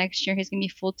hoping that next year he's gonna be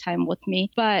full-time with me.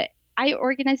 But I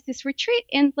organized this retreat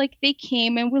and like they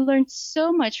came and we learned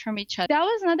so much from each other. That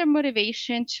was another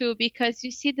motivation too, because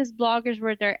you see these bloggers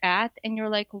where they're at and you're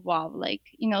like, wow, like,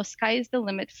 sky is the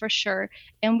limit for sure.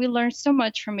 And we learned so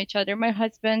much from each other. My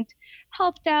husband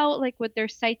helped out like with their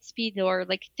site speed or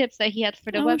like tips that he had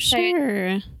for the website.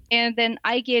 Sure. And then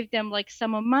I gave them like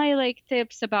some of my like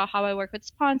tips about how I work with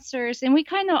sponsors, and we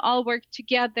kind of all worked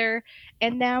together.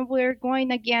 And now we're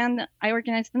going again. I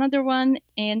organized another one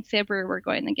in February. We're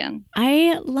going again.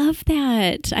 I love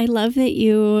that. I love that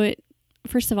you,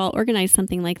 first of all, organized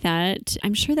something like that.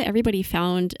 I'm sure that everybody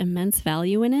found immense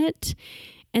value in it.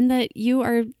 And that you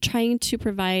are trying to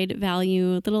provide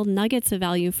value, little nuggets of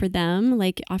value for them,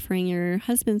 like offering your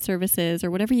husband services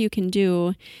or whatever you can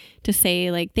do to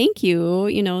say like, thank you,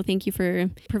 thank you for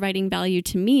providing value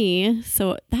to me.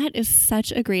 So that is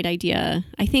such a great idea.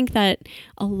 I think that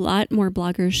a lot more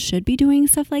bloggers should be doing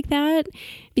stuff like that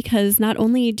because not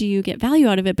only do you get value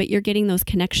out of it, but you're getting those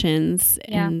connections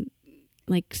and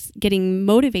like getting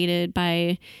motivated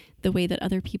by the way that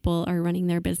other people are running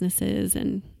their businesses.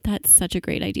 And that's such a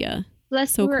great idea.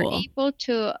 Plus, we were able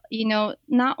to,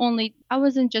 not only, I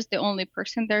wasn't just the only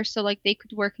person there. So like they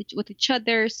could work with each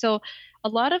other. So a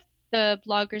lot of the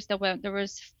bloggers that went, there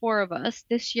was 4 of us.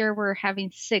 This year we're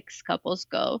having 6 couples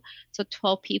go. So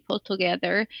 12 people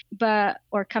together,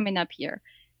 or coming up here.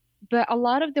 But a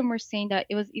lot of them were saying that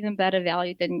it was even better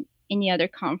value than any other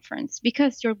conference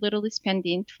because you're literally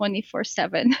spending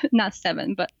 24/7, not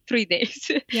 7, but 3 days.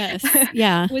 Yes.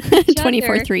 Yeah.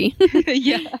 24/3.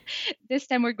 Yeah. This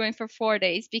time we're going for 4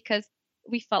 days because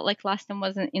we felt like last time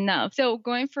wasn't enough. So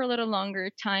going for a little longer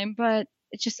time, but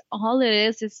it's just all it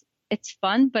is it's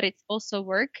fun, but it's also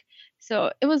work.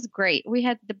 So it was great. We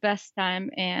had the best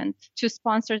time, and to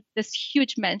sponsor this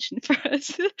huge mansion for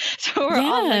us. So we're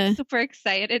all like super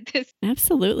excited.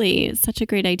 Absolutely. It's such a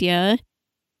great idea.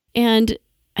 And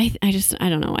I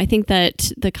don't know. I think that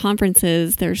the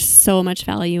conferences, there's so much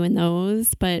value in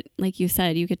those, but like you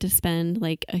said, you get to spend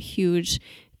like a huge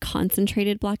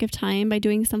concentrated block of time by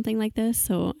doing something like this.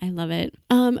 So I love it.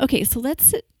 Okay, so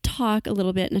let's talk a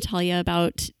little bit, Natalia,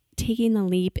 about taking the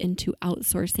leap into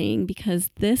outsourcing, because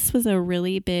this was a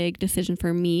really big decision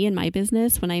for me and my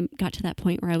business when I got to that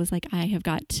point where I was like, I have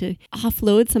got to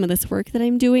offload some of this work that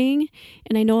I'm doing.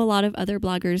 And I know a lot of other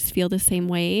bloggers feel the same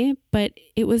way, but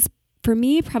it was, for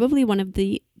me, probably one of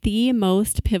the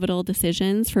most pivotal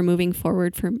decisions for moving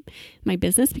forward for my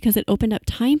business, because it opened up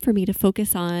time for me to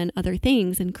focus on other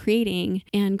things and creating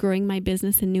and growing my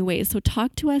business in new ways. So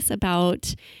talk to us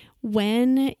about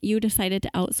when you decided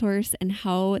to outsource and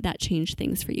how that changed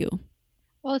things for you.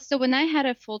 Well, so when I had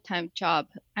a full-time job,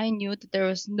 I knew that there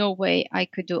was no way I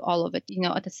could do all of it,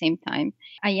 at the same time.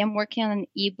 I am working on an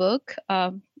ebook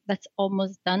that's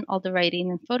almost done. All the writing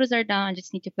and photos are done. I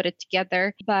just need to put it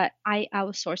together. But I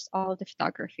outsourced all of the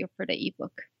photography for the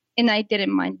ebook. And I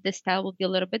didn't mind the style will be a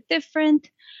little bit different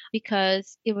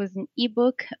because it was an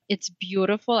ebook. It's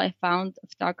beautiful. I found a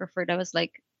photographer that was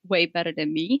like way better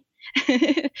than me.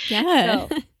 Yeah.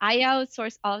 So I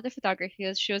outsourced all of the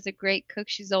photography. She was a great cook.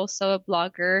 She's also a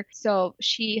blogger. So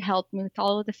she helped me with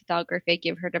all of the photography. I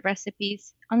gave her the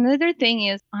recipes. Another thing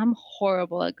is I'm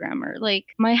horrible at grammar. Like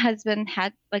my husband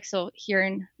had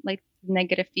hearing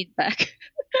negative feedback.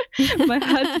 My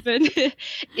husband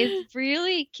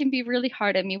can be really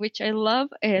hard at me, which I love.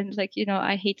 And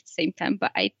I hate at the same time,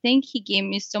 but I think he gave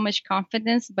me so much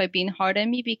confidence by being hard at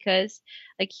me because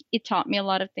it taught me a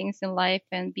lot of things in life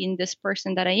and being this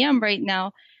person that I am right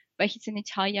now. But he said,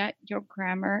 Natalia, your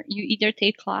grammar, you either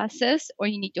take classes or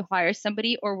you need to hire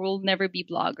somebody or we'll never be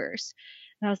bloggers.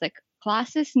 And I was like,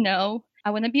 classes? No. I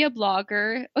want to be a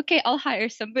blogger. Okay, I'll hire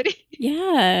somebody.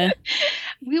 Yeah.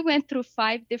 We went through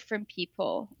 5 different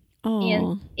people. Oh.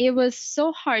 And it was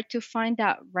so hard to find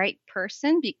that right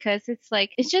person because it's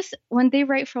just when they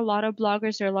write for a lot of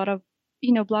bloggers or a lot of,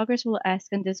 bloggers will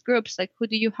ask in these groups, who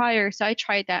do you hire? So I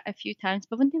tried that a few times.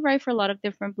 But when they write for a lot of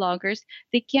different bloggers,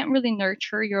 they can't really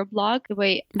nurture your blog the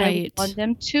way I would want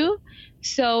them to.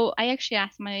 So I actually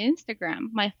asked my Instagram,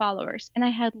 my followers, and I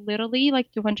had literally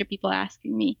 200 people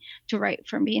asking me to write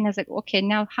for me. And I was like, okay,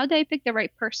 now how do I pick the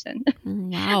right person?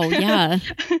 Wow. Yeah.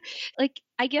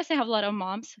 I guess I have a lot of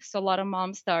moms. So a lot of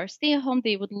moms that are stay at home,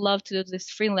 they would love to do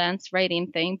this freelance writing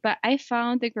thing. But I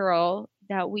found a girl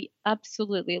that we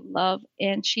absolutely love.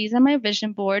 And she's on my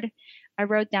vision board. I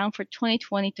wrote down for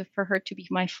 2020 for her to be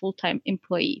my full-time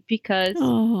employee because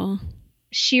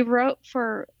she wrote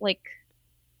for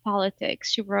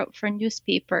politics. She wrote for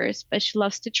newspapers, but she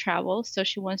loves to travel. So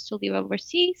she wants to live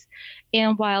overseas.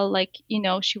 And while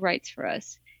she writes for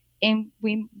us. And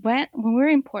when we were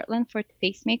in Portland for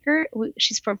Tastemaker,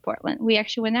 she's from Portland. We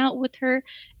actually went out with her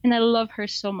and I love her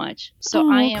so much. So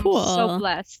I am so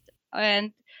blessed.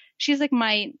 And she's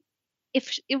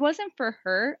if it wasn't for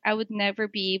her, I would never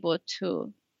be able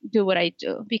to do what I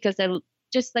do because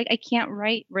I can't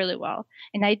write really well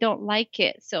and I don't like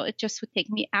it. So it just would take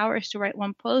me hours to write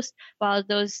one post while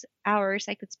those hours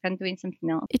I could spend doing something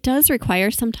else. It does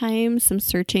require sometimes some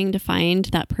searching to find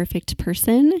that perfect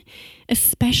person,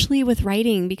 especially with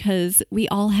writing, because we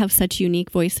all have such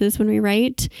unique voices when we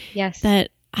write. Yes. That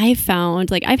I've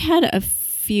found, I've had a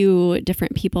few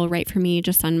different people write for me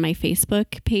just on my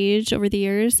Facebook page over the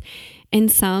years. And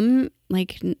some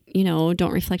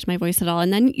don't reflect my voice at all.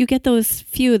 And then you get those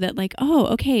few that oh,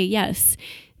 okay, yes,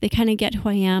 they kind of get who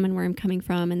I am and where I'm coming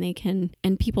from,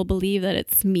 and people believe that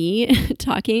it's me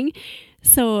talking.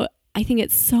 So I think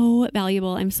it's so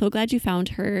valuable. I'm so glad you found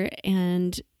her,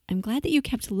 and I'm glad that you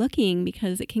kept looking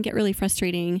because it can get really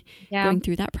frustrating going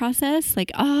through that process.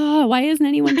 Why isn't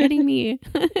anyone getting me?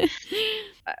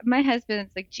 My husband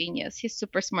is genius. He's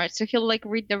super smart. So he'll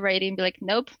read the writing and be like,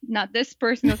 nope, not this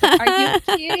person. I was like, are you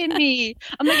kidding me?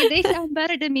 I'm like, they sound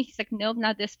better than me. He's like, nope,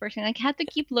 not this person. I had to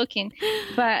keep looking.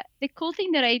 But the cool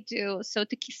thing that I do, so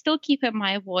to still keep in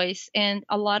my voice, and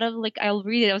a lot of I'll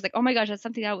read it. I was like, oh my gosh, that's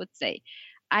something I would say.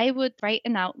 I would write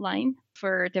an outline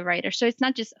for the writer. So it's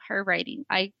not just her writing.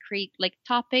 I create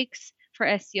topics for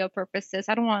SEO purposes.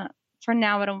 I don't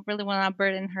really want to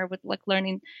burden her with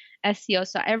learning SEO.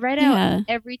 So I read out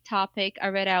every topic. I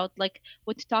read out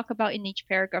what to talk about in each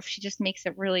paragraph. She just makes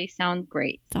it really sound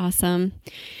great. It's awesome.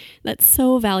 That's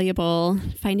so valuable.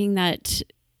 Finding that,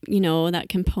 that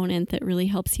component that really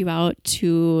helps you out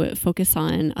to focus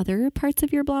on other parts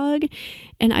of your blog.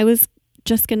 And I was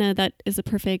that is a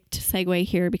perfect segue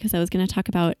here because I was going to talk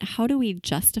about how do we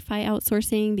justify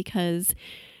outsourcing, because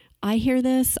I hear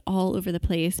this all over the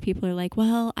place. People are like,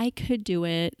 well, I could do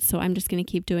it, so I'm just going to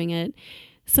keep doing it.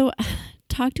 So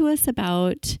talk to us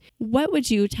about what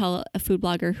would you tell a food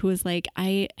blogger who is like,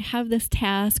 I have this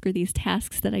task or these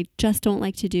tasks that I just don't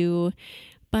like to do,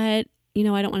 but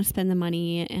I don't want to spend the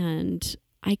money and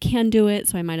I can do it,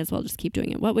 so I might as well just keep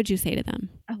doing it. What would you say to them?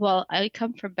 Well, I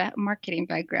come from marketing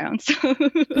background, so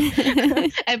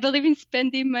I believe in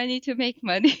spending money to make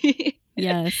money.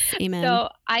 Yes, amen. So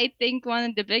I think one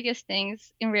of the biggest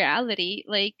things in reality,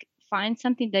 like find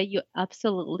something that you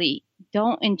absolutely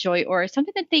don't enjoy or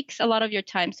something that takes a lot of your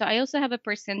time. So I also have a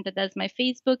person that does my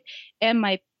Facebook and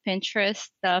my Pinterest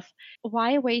stuff.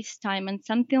 Why waste time on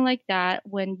something like that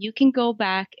when you can go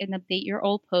back and update your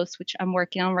old posts, which I'm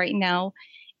working on right now,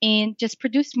 and just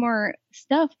produce more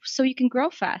stuff so you can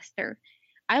grow faster?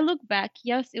 I look back,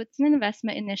 yes, it's an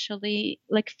investment initially.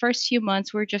 Like first few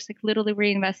months, we're just like literally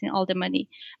reinvesting all the money.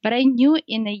 But I knew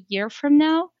in a year from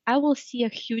now, I will see a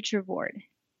huge reward.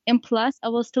 And plus, I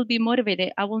will still be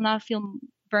motivated. I will not feel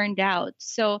burned out.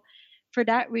 So for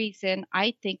that reason,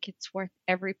 I think it's worth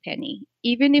every penny.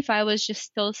 Even if I was just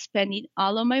still spending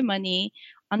all of my money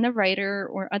on the writer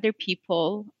or other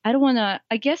people, I don't want to,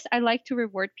 I guess I like to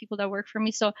reward people that work for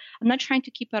me. So I'm not trying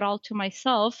to keep it all to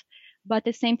myself. But at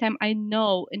the same time, I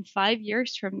know in 5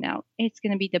 years from now, it's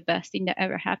going to be the best thing that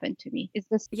ever happened to me. Is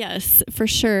this? Yes, for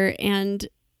sure. And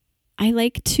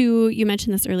you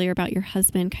mentioned this earlier about your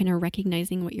husband kind of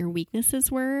recognizing what your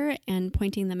weaknesses were and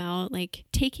pointing them out, like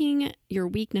taking your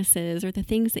weaknesses or the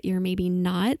things that you're maybe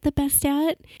not the best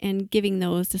at and giving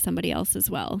those to somebody else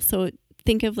as well. So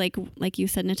think of like you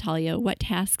said, Natalia, what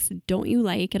tasks don't you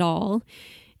like at all?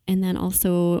 And then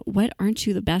also, what aren't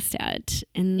you the best at?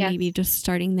 And maybe just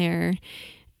starting there.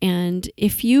 And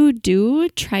if you do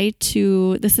try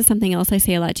to, this is something else I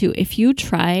say a lot too. If you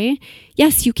try,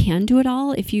 yes, you can do it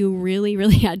all if you really,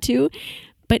 really had to.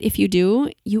 But if you do,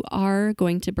 you are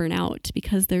going to burn out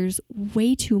because there's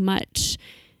way too much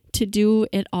to do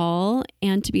it all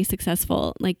and to be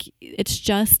successful. Like it's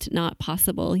just not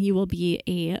possible. You will be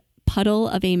a puddle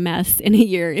of a mess in a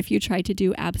year if you try to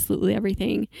do absolutely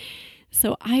everything.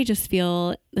 So I just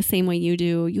feel the same way you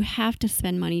do. You have to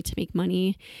spend money to make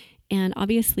money and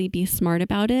obviously be smart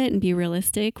about it and be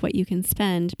realistic what you can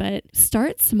spend, but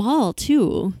start small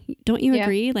too. Don't you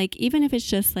agree? Like even if it's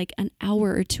just like an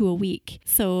hour or two a week.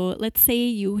 So let's say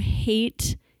you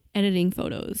hate editing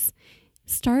photos.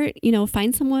 Start,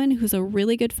 find someone who's a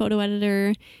really good photo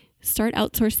editor. Start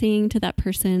outsourcing to that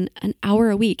person an hour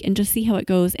a week and just see how it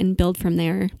goes and build from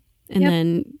there. And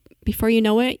then before you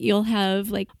know it, you'll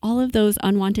have like all of those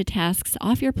unwanted tasks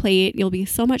off your plate. You'll be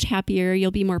so much happier.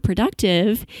 You'll be more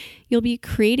productive. You'll be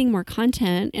creating more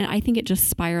content. And I think it just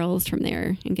spirals from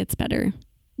there and gets better.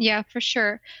 Yeah, for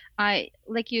sure.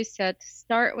 Like you said,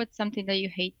 start with something that you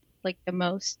hate like the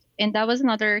most. And that was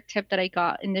another tip that I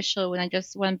got initially when I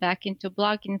just went back into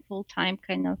blogging full time,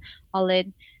 kind of all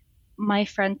in. My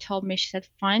friend told me, she said,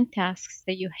 find tasks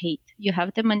that you hate. You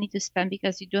have the money to spend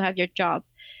because you do have your job.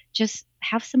 Just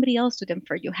have somebody else do them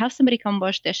for you. Have somebody come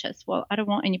wash dishes. Well, I don't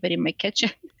want anybody in my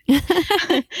kitchen,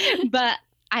 but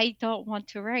I don't want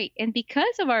to write. And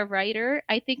because of our writer,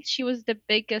 I think she was the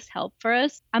biggest help for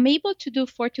us. I'm able to do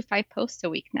 4 to 5 posts a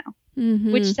week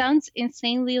now, which sounds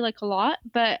insanely like a lot,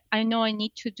 but I know I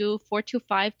need to do 4 to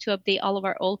 5 to update all of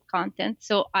our old content.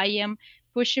 So I am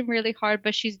pushing really hard,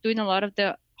 but she's doing a lot of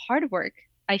the hard work.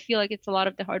 I feel like it's a lot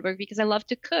of the hard work because I love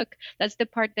to cook. That's the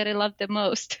part that I love the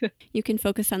most. You can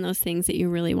focus on those things that you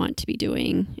really want to be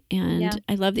doing. And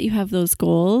I love that you have those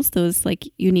goals, those like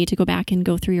you need to go back and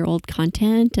go through your old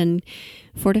content, and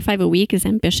 4 to 5 a week is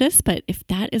ambitious. But if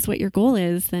that is what your goal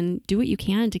is, then do what you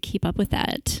can to keep up with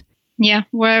that. Yeah,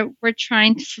 we're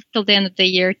trying till the end of the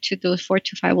year to do 4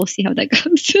 to 5. We'll see how that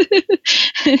goes.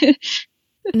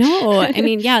 No, I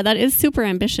mean, that is super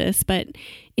ambitious. But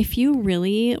if you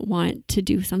really want to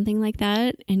do something like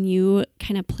that and you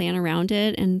kind of plan around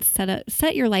it and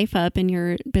set your life up and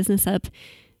your business up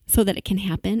so that it can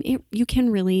happen, you can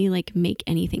really like make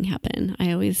anything happen.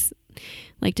 I always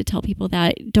like to tell people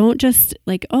that don't just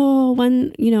like,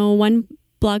 one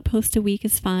blog post a week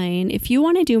is fine. If you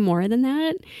want to do more than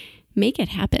that, make it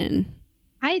happen.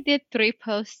 I did 3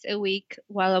 posts a week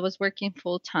while I was working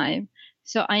full time.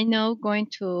 So I know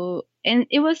and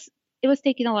it was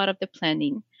taking a lot of the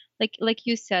planning. Like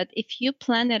you said, if you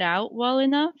plan it out well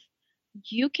enough,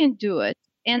 you can do it.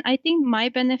 And I think my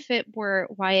benefit were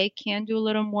why I can do a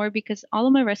little more because all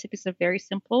of my recipes are very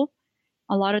simple.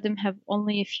 A lot of them have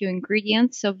only a few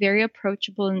ingredients, so very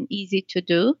approachable and easy to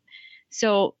do.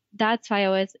 So that's why I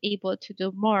was able to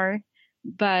do more.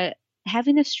 But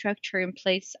having a structure in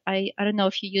place, I don't know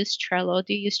if you use Trello.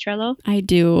 Do you use Trello? I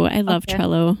do. I love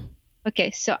Trello.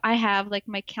 Okay, so I have like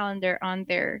my calendar on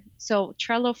there. So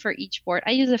Trello for each board.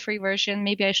 I use a free version.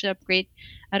 Maybe I should upgrade.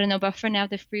 I don't know, but for now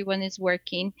the free one is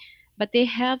working. But they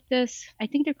have this, I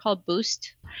think they're called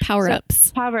Boost.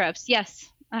 Power-ups. Power-ups, yes.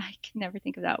 I can never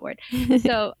think of that word.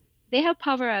 So they have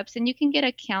power-ups, and you can get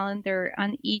a calendar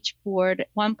on each board,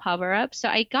 one power-up. So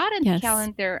I got a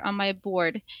calendar on my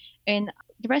board, and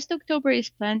the rest of October is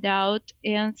planned out.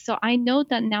 And so I know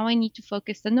that now I need to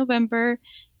focus on November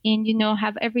and,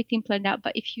 have everything planned out.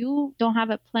 But if you don't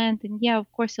have a plan, then yeah,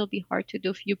 of course, it'll be hard to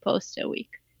do a few posts a week.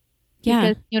 Yeah.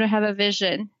 Because you don't have a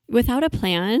vision. Without a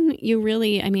plan,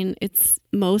 it's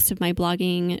most of my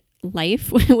blogging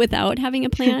life without having a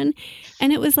plan.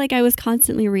 And it was like I was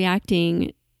constantly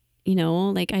reacting,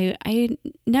 like I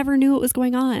never knew what was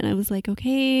going on. I was like,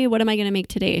 okay, what am I going to make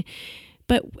today?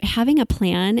 But having a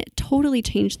plan totally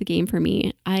changed the game for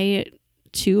me. I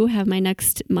too have my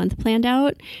next month planned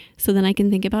out, so then I can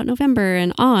think about November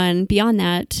and on beyond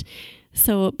that.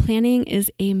 So planning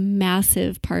is a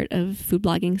massive part of food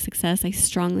blogging success. I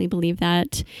strongly believe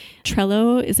that.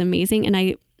 Trello is amazing. And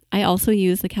I also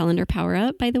use the calendar power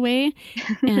up, by the way.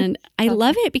 And I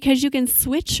love it because you can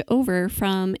switch over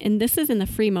from, and this is in the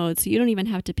free mode, so you don't even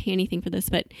have to pay anything for this,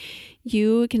 but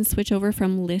you can switch over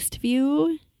from list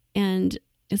view and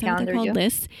is that what they're called?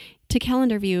 Lists to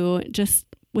calendar view just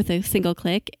with a single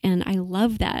click. And I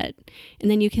love that.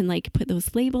 And then you can like put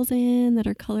those labels in that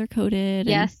are color coded.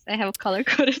 Yes, I have color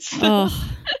coded stuff.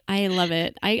 Oh, I love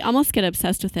it. I almost get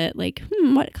obsessed with it. Like,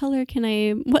 what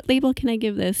label can I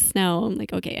give this now? I'm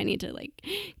like, okay, I need to like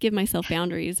give myself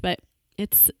boundaries, but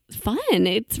it's fun.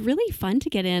 It's really fun to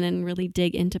get in and really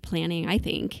dig into planning, I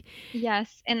think.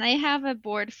 Yes. And I have a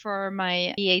board for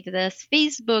my VA that does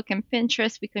Facebook and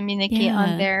Pinterest. We communicate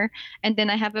on there. And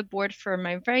then I have a board for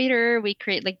my writer. We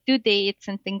create like due dates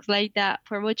and things like that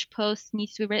for which post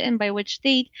needs to be written by which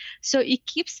date. So it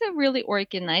keeps it really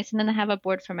organized. And then I have a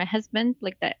board for my husband,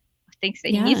 like that things that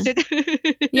he needs to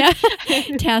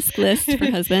do. Task list for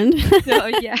husband. So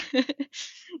yeah.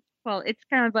 Well, it's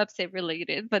kind of website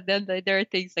related, but then there are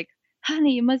things like,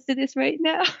 honey, you must do this right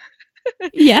now.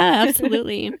 Yeah,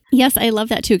 absolutely. Yes, I love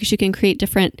that too, because you can create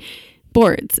different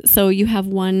boards. So I have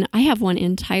one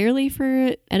entirely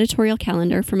for editorial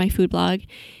calendar for my food blog.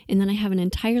 And then I have an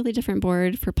entirely different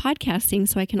board for podcasting,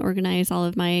 so I can organize all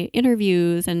of my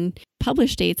interviews and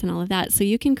publish dates and all of that. So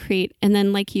you can create, and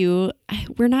then like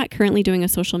we're not currently doing a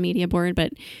social media board,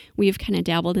 but we've kind of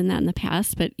dabbled in that in the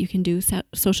past, but you can do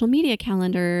social media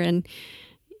calendar and,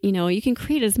 you can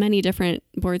create as many different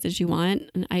boards as you want.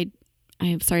 And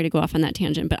I'm sorry to go off on that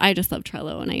tangent, but I just love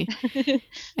Trello and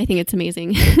I think it's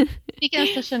amazing. Speaking of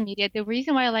social media, the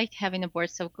reason why I like having a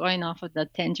board, so going off of the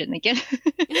tangent again.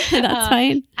 That's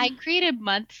fine. I create a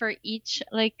month for each,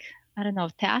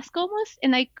 task almost,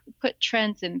 and I put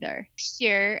trends in there.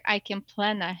 Here, I can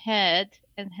plan ahead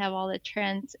and have all the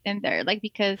trends in there,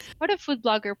 because for the Food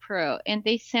Blogger Pro, and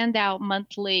they send out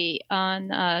monthly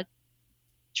on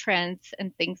trends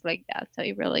and things like that. So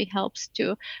it really helps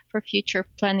too for future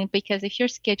planning, because if you're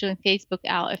scheduling Facebook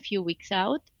out a few weeks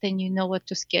out, then you know what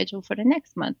to schedule for the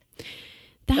next month.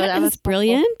 That is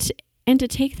brilliant. Helpful. And to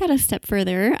take that a step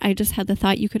further, I just had the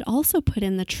thought you could also put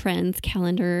in the trends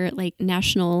calendar, like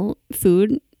national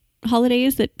food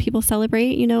holidays that people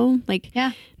celebrate,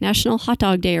 National Hot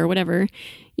Dog Day or whatever.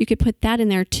 You could put that in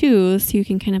there too, so you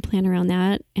can kind of plan around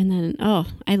that. And then,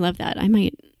 I love that. I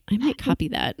might copy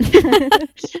that.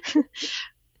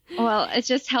 Well, it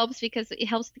just helps because it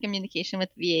helps the communication with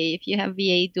VA. If you have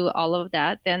VA do all of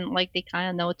that, then they kind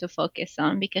of know what to focus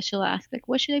on, because she'll ask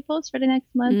what should I post for the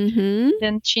next month? Mm-hmm.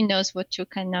 Then she knows what to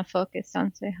kind of focus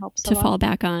on. So it helps to fall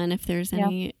back on. If there's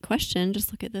any question,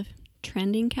 just look at the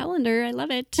trending calendar. I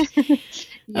love it.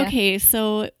 Yeah. Okay.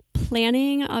 So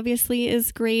planning obviously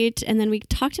is great. And then we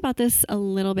talked about this a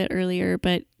little bit earlier,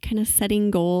 but kind of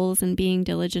setting goals and being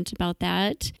diligent about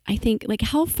that. I think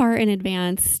how far in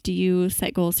advance do you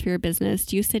set goals for your business?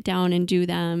 Do you sit down and do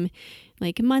them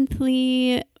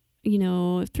monthly,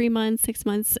 3 months, 6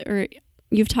 months, or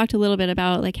you've talked a little bit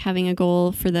about having a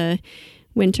goal for the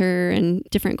winter and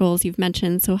different goals you've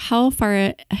mentioned. So how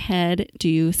far ahead do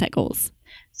you set goals?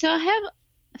 So I have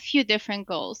a few different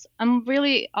goals. I'm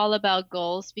really all about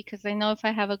goals, because I know if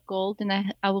I have a goal,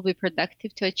 then I will be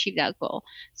productive to achieve that goal.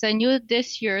 So I knew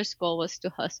this year's goal was to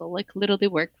hustle, literally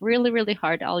work really, really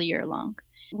hard all year long.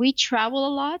 We travel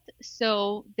a lot.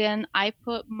 So then I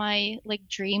put my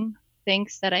dream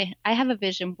things that I have a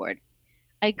vision board.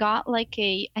 I got I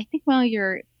think one of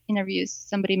your interviews,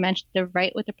 somebody mentioned the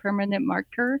write with a permanent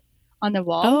marker on the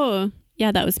wall. Oh,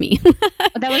 yeah, that was me.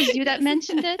 That was you that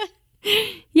mentioned it?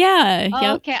 Yeah. Oh,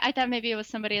 yep. Okay. I thought maybe it was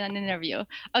somebody in an interview.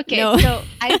 Okay. No. So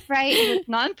I write with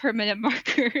non-permanent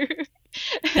marker.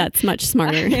 That's much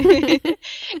smarter.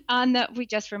 We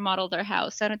just remodeled our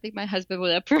house. So I don't think my husband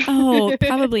would approve. Oh,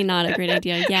 probably not a great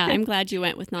idea. Yeah, I'm glad you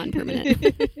went with non-permanent.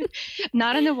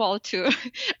 Not on the wall too.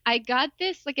 I got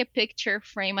this like a picture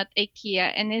frame at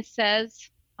IKEA, and it says,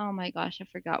 oh my gosh, I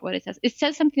forgot what it says. It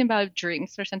says something about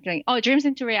dreams or something. Oh, dreams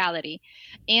into reality.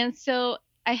 And so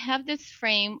I have this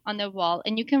frame on the wall,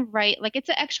 and you can write, like, it's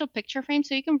an actual picture frame,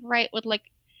 so you can write with like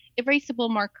erasable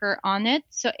marker on it.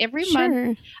 So every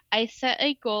month I set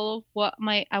a goal of what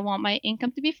I want my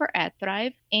income to be for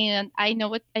AdThrive, and I know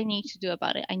what I need to do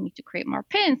about it. I need to create more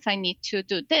pins. I need to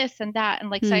do this and that. And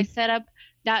like, so I set up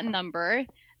that number.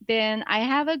 Then I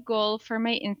have a goal for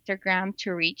my Instagram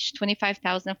to reach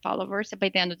 25,000 followers by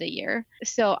the end of the year.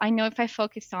 So I know if I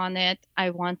focus on it, I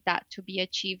want that to be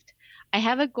achieved. I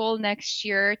have a goal next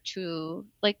year to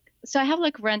so I have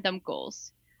like random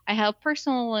goals. I have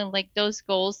personal and like those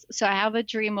goals. So I have a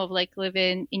dream of like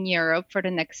living in Europe for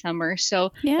the next summer.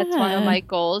 So that's one of my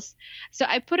goals. So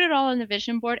I put it all on the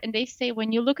vision board, and they say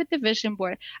when you look at the vision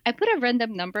board, I put a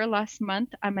random number last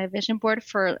month on my vision board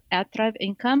for AdThrive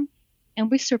income, and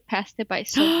we surpassed it by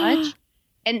so much.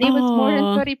 And it was more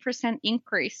than 30%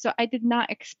 increase. So I did not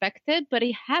expect it, but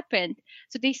it happened.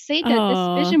 So they say that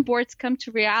this vision boards come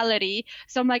to reality.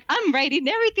 So I'm like, I'm writing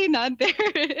everything on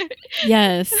there.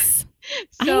 Yes.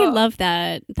 So, I love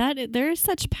that. There is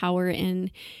such power in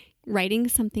writing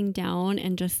something down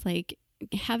and just like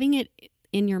having it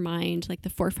in your mind, like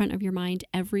the forefront of your mind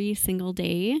every single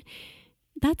day.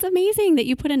 That's amazing that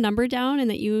you put a number down and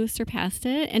that you surpassed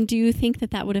it. And do you think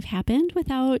that would have happened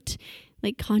without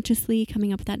like consciously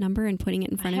coming up with that number and putting it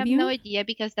in front of you? I have no idea,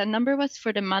 because that number was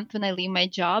for the month when I leave my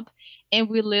job, and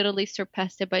we literally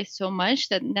surpassed it by so much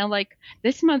that now like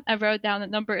this month I wrote down a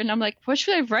number and I'm like, what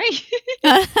should I write?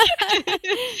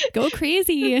 Go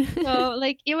crazy. So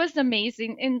like it was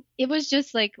amazing, and it was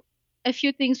just like a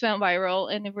few things went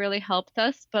viral and it really helped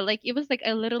us. But like it was like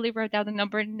I literally wrote down the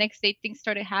number, and the next day things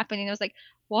started happening. I was like,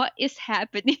 what is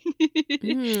happening?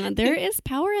 There is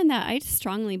power in that. I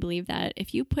strongly believe that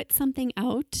if you put something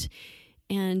out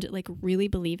and like really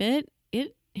believe it,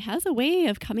 it has a way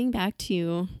of coming back to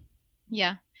you.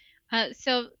 Yeah.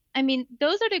 So, I mean,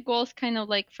 those are the goals kind of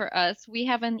like for us. We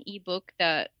have an ebook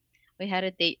that we had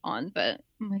a date on, but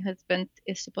my husband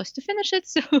is supposed to finish it.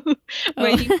 So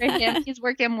waiting for him. He's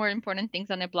working on more important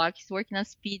things on the blog. He's working on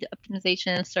speed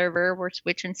optimization and server. We're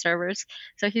switching servers.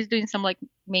 So he's doing some like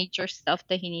major stuff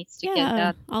that he needs to get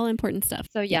done. All important stuff.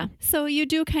 So yeah. So you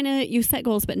do you set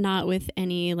goals, but not with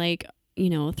any like,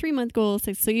 3-month goals.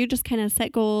 So you just kind of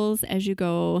set goals as you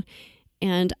go.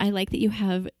 And I like that you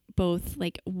have both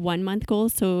like 1-month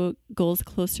goals, so goals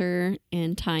closer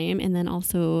in time, and then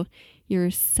also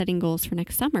you're setting goals for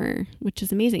next summer, which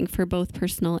is amazing for both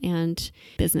personal and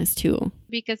business too.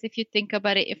 Because if you think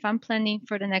about it, if I'm planning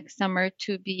for the next summer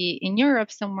to be in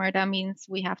Europe somewhere, that means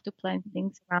we have to plan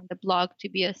things around the blog to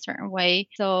be a certain way.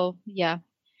 So yeah.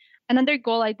 Another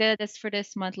goal I did is for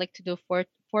this month, like to do four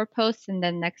posts, and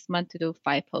then next month to do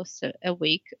 5 posts a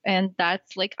week. And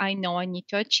that's like, I know I need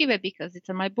to achieve it because it's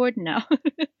on my board now.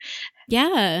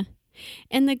 Yeah.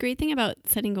 And the great thing about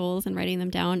setting goals and writing them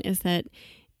down is that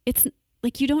it's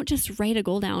like you don't just write a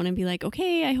goal down and be like,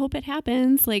 okay, I hope it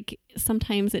happens. Like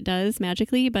sometimes it does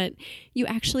magically, but you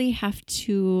actually have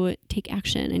to take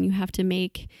action and you have to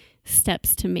make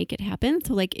steps to make it happen.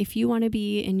 So like if you want to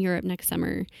be in Europe next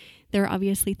summer, there are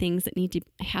obviously things that need to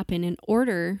happen in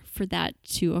order for that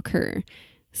to occur.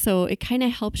 So it kind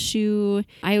of helps you,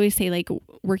 I always say like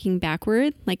working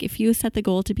backward, like if you set the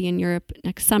goal to be in Europe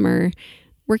next summer,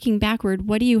 working backward,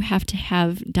 what do you have to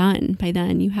have done by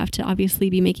then? You have to obviously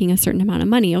be making a certain amount of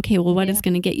money. Okay, well, what is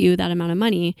going to get you that amount of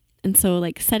money? And so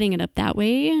like setting it up that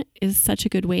way is such a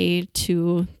good way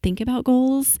to think about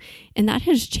goals. And that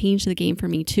has changed the game for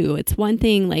me too. It's one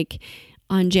thing like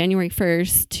on January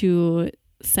 1st to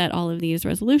set all of these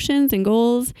resolutions and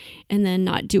goals and then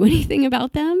not do anything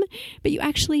about them, but you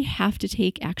actually have to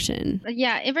take action.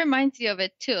 Yeah, it reminds you of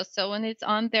it too. So when it's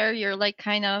on there, you're like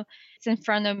it's in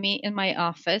front of me in my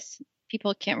office.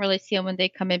 People can't really see it when they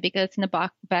come in because it's in the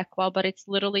back wall, but it's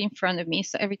literally in front of me.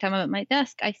 So every time I'm at my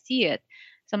desk, I see it.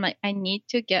 So I'm like, I need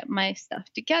to get my stuff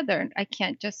together. I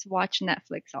can't just watch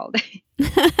Netflix all day.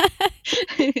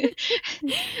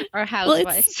 Or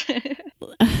Housewives.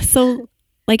 So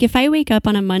like if I wake up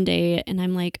on a Monday and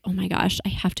I'm like, oh my gosh, I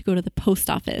have to go to the post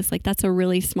office. Like that's a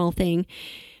really small thing.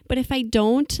 But if I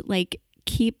don't like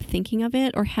keep thinking of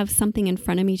it or have something in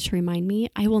front of me to remind me,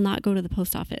 I will not go to the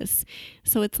post office.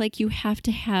 So it's like you have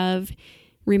to have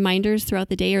reminders throughout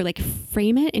the day or like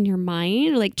frame it in your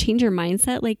mind or like change your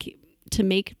mindset, like to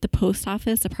make the post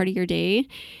office a part of your day.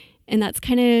 And that's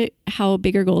kind of how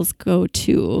bigger goals go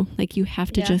too. Like you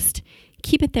have to just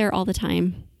keep it there all the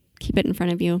time. Keep it in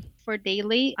front of you. For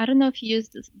daily, I don't know if you use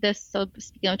this. So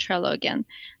speaking of Trello again,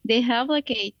 they have like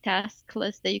a task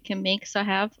list that you can make. So I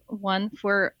have one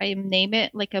for, I name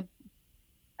it like a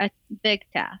big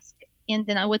task. And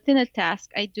then within a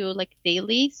task, I do like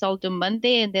daily. So I'll do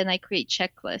Monday and then I create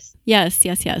checklists. Yes.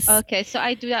 Okay. So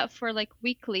I do that for like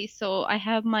weekly. So I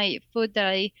have my food that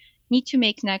I need to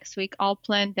make next week all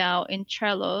planned out in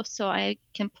Trello. So I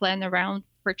can plan around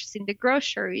purchasing the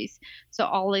groceries. So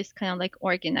all is kind of like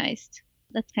organized.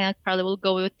 That's kind of probably will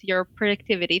go with your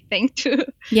productivity thing too.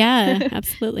 Yeah,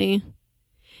 absolutely.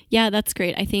 Yeah, that's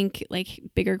great. I think like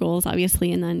bigger goals,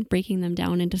 obviously, and then breaking them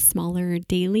down into smaller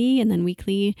daily and then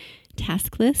weekly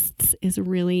task lists is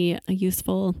really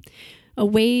a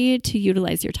way to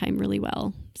utilize your time really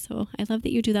well. So I love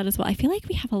that you do that as well. I feel like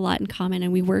we have a lot in common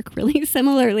and we work really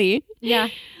similarly. Yeah.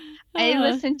 I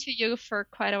listened to you for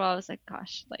quite a while. I was like,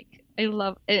 gosh, like I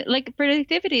love it. Like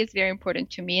productivity is very important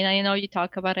to me. And I know you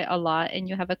talk about it a lot and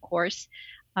you have a course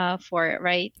for it,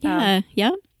 right?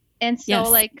 Yeah. And so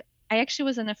like I actually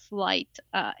was on a flight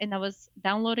and I was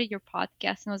downloading your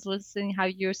podcast and I was listening how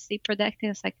you stay productive. I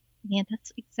was like, man,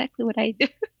 that's exactly what I do.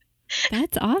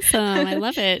 That's awesome. I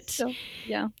love it. So,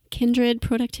 yeah. Kindred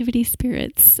productivity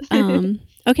spirits.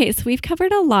 Okay, so we've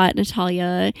covered a lot,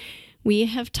 Natalia. We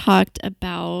have talked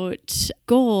about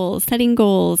goals, setting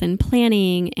goals and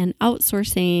planning and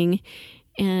outsourcing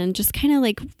and just kind of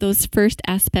like those first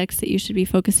aspects that you should be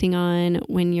focusing on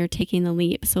when you're taking the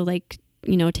leap. So like,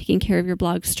 taking care of your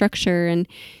blog structure and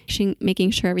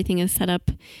making sure everything is set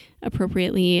up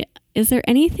appropriately. Is there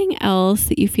anything else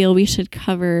that you feel we should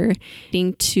cover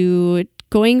to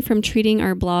going from treating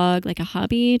our blog like a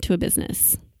hobby to a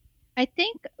business? I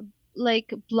think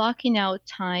like blocking out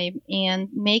time and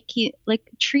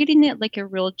treating it like a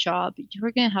real job,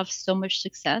 you're going to have so much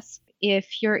success.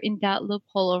 If you're in that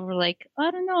loophole over like, I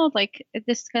don't know, like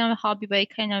this kind of a hobby, but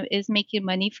it kind of is making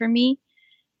money for me.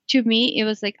 To me, it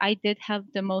was like I did have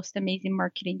the most amazing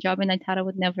marketing job and I thought I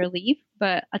would never leave.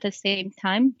 But at the same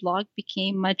time, blog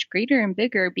became much greater and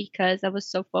bigger because I was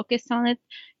so focused on it,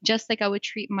 just like I would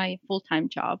treat my full-time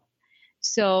job.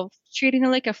 So treating it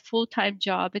like a full-time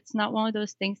job, it's not one of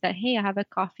those things that, hey, I have a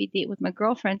coffee date with my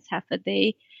girlfriends half a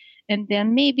day and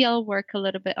then maybe I'll work a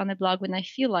little bit on the blog when I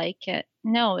feel like it.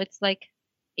 No, it's like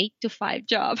 8 to 5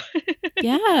 job.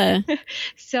 Yeah.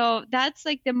 So that's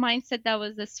like the mindset that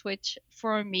was a switch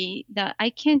for me, that I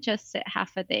can't just sit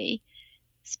half a day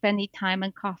spending time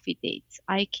on coffee dates.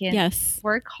 I can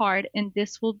work hard and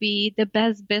this will be the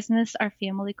best business our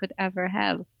family could ever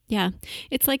have. Yeah.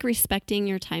 It's like respecting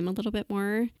your time a little bit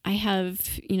more. I have,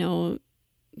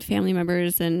 family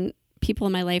members and people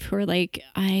in my life who are like,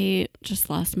 I just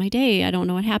lost my day. I don't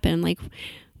know what happened. Like,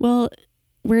 well,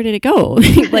 where did it go?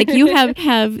 Like you have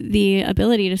the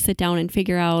ability to sit down and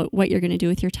figure out what you're going to do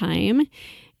with your time.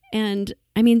 And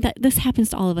I mean, this happens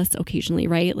to all of us occasionally,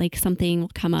 right? Like something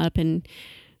will come up and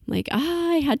like,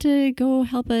 I had to go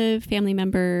help a family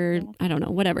member. I don't know,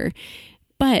 whatever.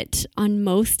 But on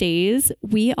most days,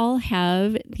 we all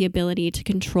have the ability to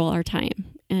control our time.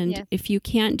 And if you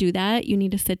can't do that, you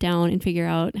need to sit down and figure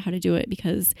out how to do it,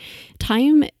 because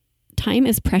time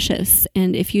is precious.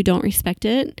 And if you don't respect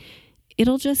it,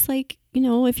 it'll just like,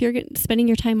 if you're spending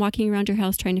your time walking around your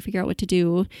house trying to figure out what to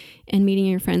do and meeting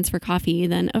your friends for coffee,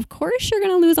 then of course you're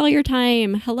going to lose all your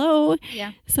time. Hello.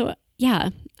 Yeah. So yeah,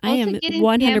 I am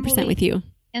 100% with you.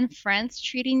 And friends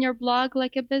treating your blog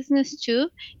like a business too,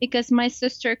 because my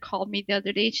sister called me the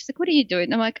other day. She's like, what are you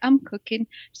doing? I'm like, I'm cooking.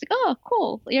 She's like, oh,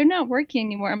 cool. You're not working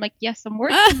anymore. I'm like, yes, I'm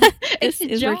working. It's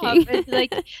a job. It's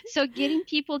like, so getting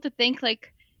people to think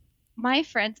like, my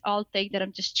friends all think that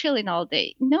I'm just chilling all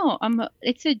day. No,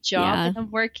 it's a job and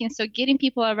I'm working. So getting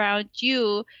people around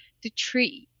you to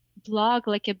treat blog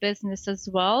like a business as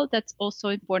well, that's also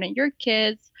important. Your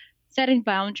kids, setting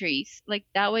boundaries, like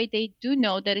that way they do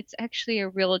know that it's actually a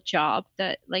real job,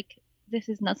 that like this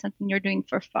is not something you're doing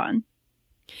for fun.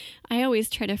 I always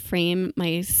try to frame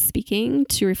my speaking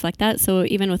to reflect that. So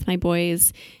even with my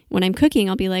boys, when I'm cooking,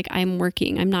 I'll be like, I'm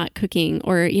working, I'm not cooking.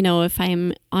 Or, if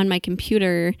I'm on my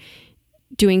computer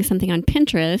doing something on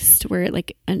Pinterest, where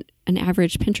like an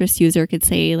average Pinterest user could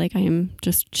say like, I'm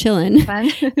just chilling,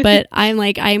 but I'm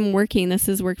like, I'm working, this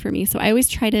is work for me. So I always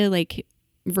try to like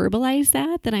verbalize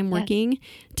that I'm working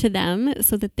to them,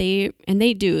 so that they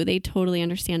totally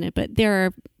understand it. But there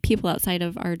are people outside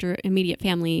of our immediate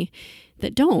family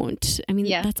that don't. I mean,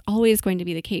 that's always going to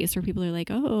be the case, where people are like,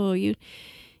 oh,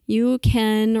 you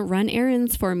can run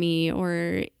errands for me,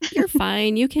 or your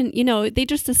fine. You can, they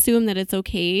just assume that it's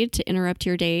okay to interrupt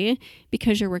your day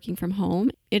because you're working from home.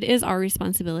 It is our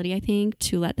responsibility, I think,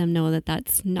 to let them know that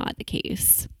that's not the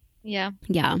case. Yeah.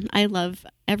 Yeah. I love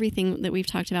everything that we've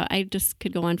talked about. I just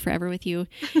could go on forever with you.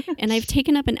 And I've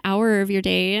taken up an hour of your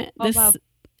day. This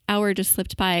hour just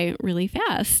slipped by really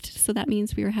fast. So that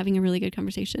means we were having a really good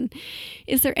conversation.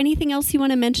 Is there anything else you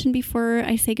want to mention before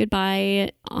I say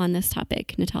goodbye on this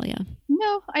topic, Natalia?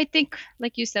 No, I think,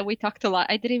 like you said, we talked a lot.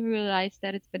 I didn't even realize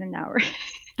that it's been an hour.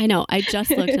 I know. I just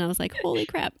looked and I was like, holy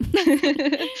crap.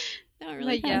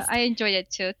 Really but yeah, I enjoyed it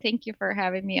too. Thank you for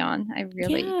having me on. I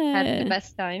really had the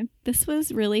best time. This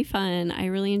was really fun. I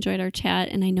really enjoyed our chat,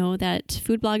 and I know that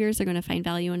food bloggers are going to find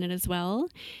value in it as well.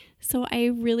 So I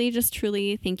really just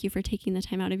truly thank you for taking the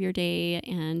time out of your day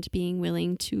and being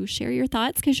willing to share your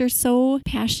thoughts, because you're so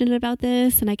passionate about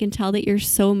this, and I can tell that you're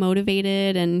so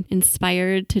motivated and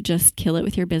inspired to just kill it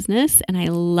with your business. And I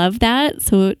love that.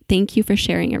 So thank you for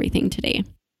sharing everything today.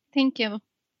 Thank you.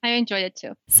 I enjoyed it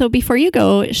too. So before you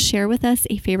go, share with us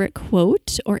a favorite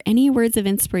quote or any words of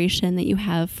inspiration that you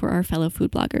have for our fellow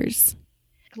food bloggers.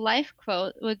 Life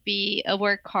quote would be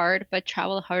work hard, but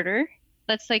travel harder.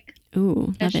 That's like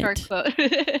a short quote.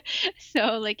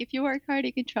 So like if you work hard,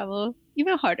 you can travel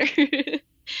even harder.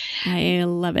 I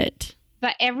love it.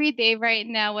 But every day right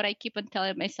now, what I keep on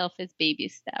telling myself is baby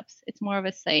steps. It's more of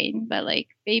a saying, but like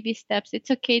baby steps. It's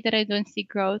okay that I don't see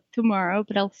growth tomorrow,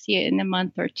 but I'll see it in a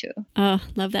month or two. Oh,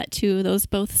 love that too. Those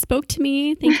both spoke to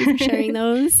me. Thank you for sharing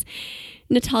those.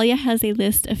 Natalia has a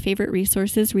list of favorite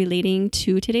resources relating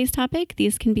to today's topic.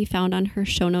 These can be found on her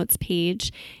show notes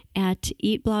page at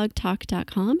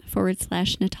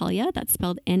eatblogtalk.com/Natalia. That's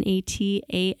spelled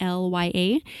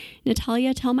Natalya.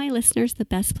 Natalia, tell my listeners the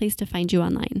best place to find you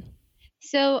online.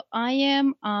 So I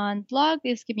am on blog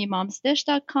is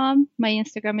givememomsdish.com. My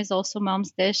Instagram is also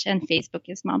momsdish, and Facebook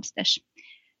is momsdish.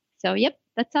 So yep,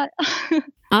 that's all.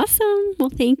 Awesome. Well,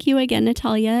 thank you again,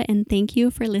 Natalia, and thank you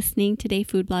for listening today,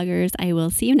 food bloggers. I will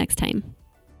see you next time.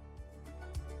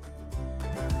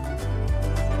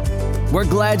 We're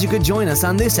glad you could join us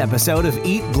on this episode of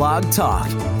Eat Blog Talk.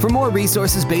 For more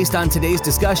resources based on today's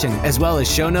discussion, as well as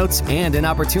show notes and an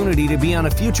opportunity to be on a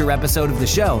future episode of the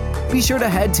show, be sure to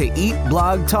head to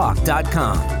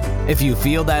eatblogtalk.com. If you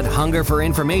feel that hunger for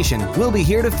information, we'll be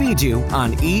here to feed you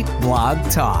on Eat Blog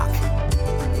Talk.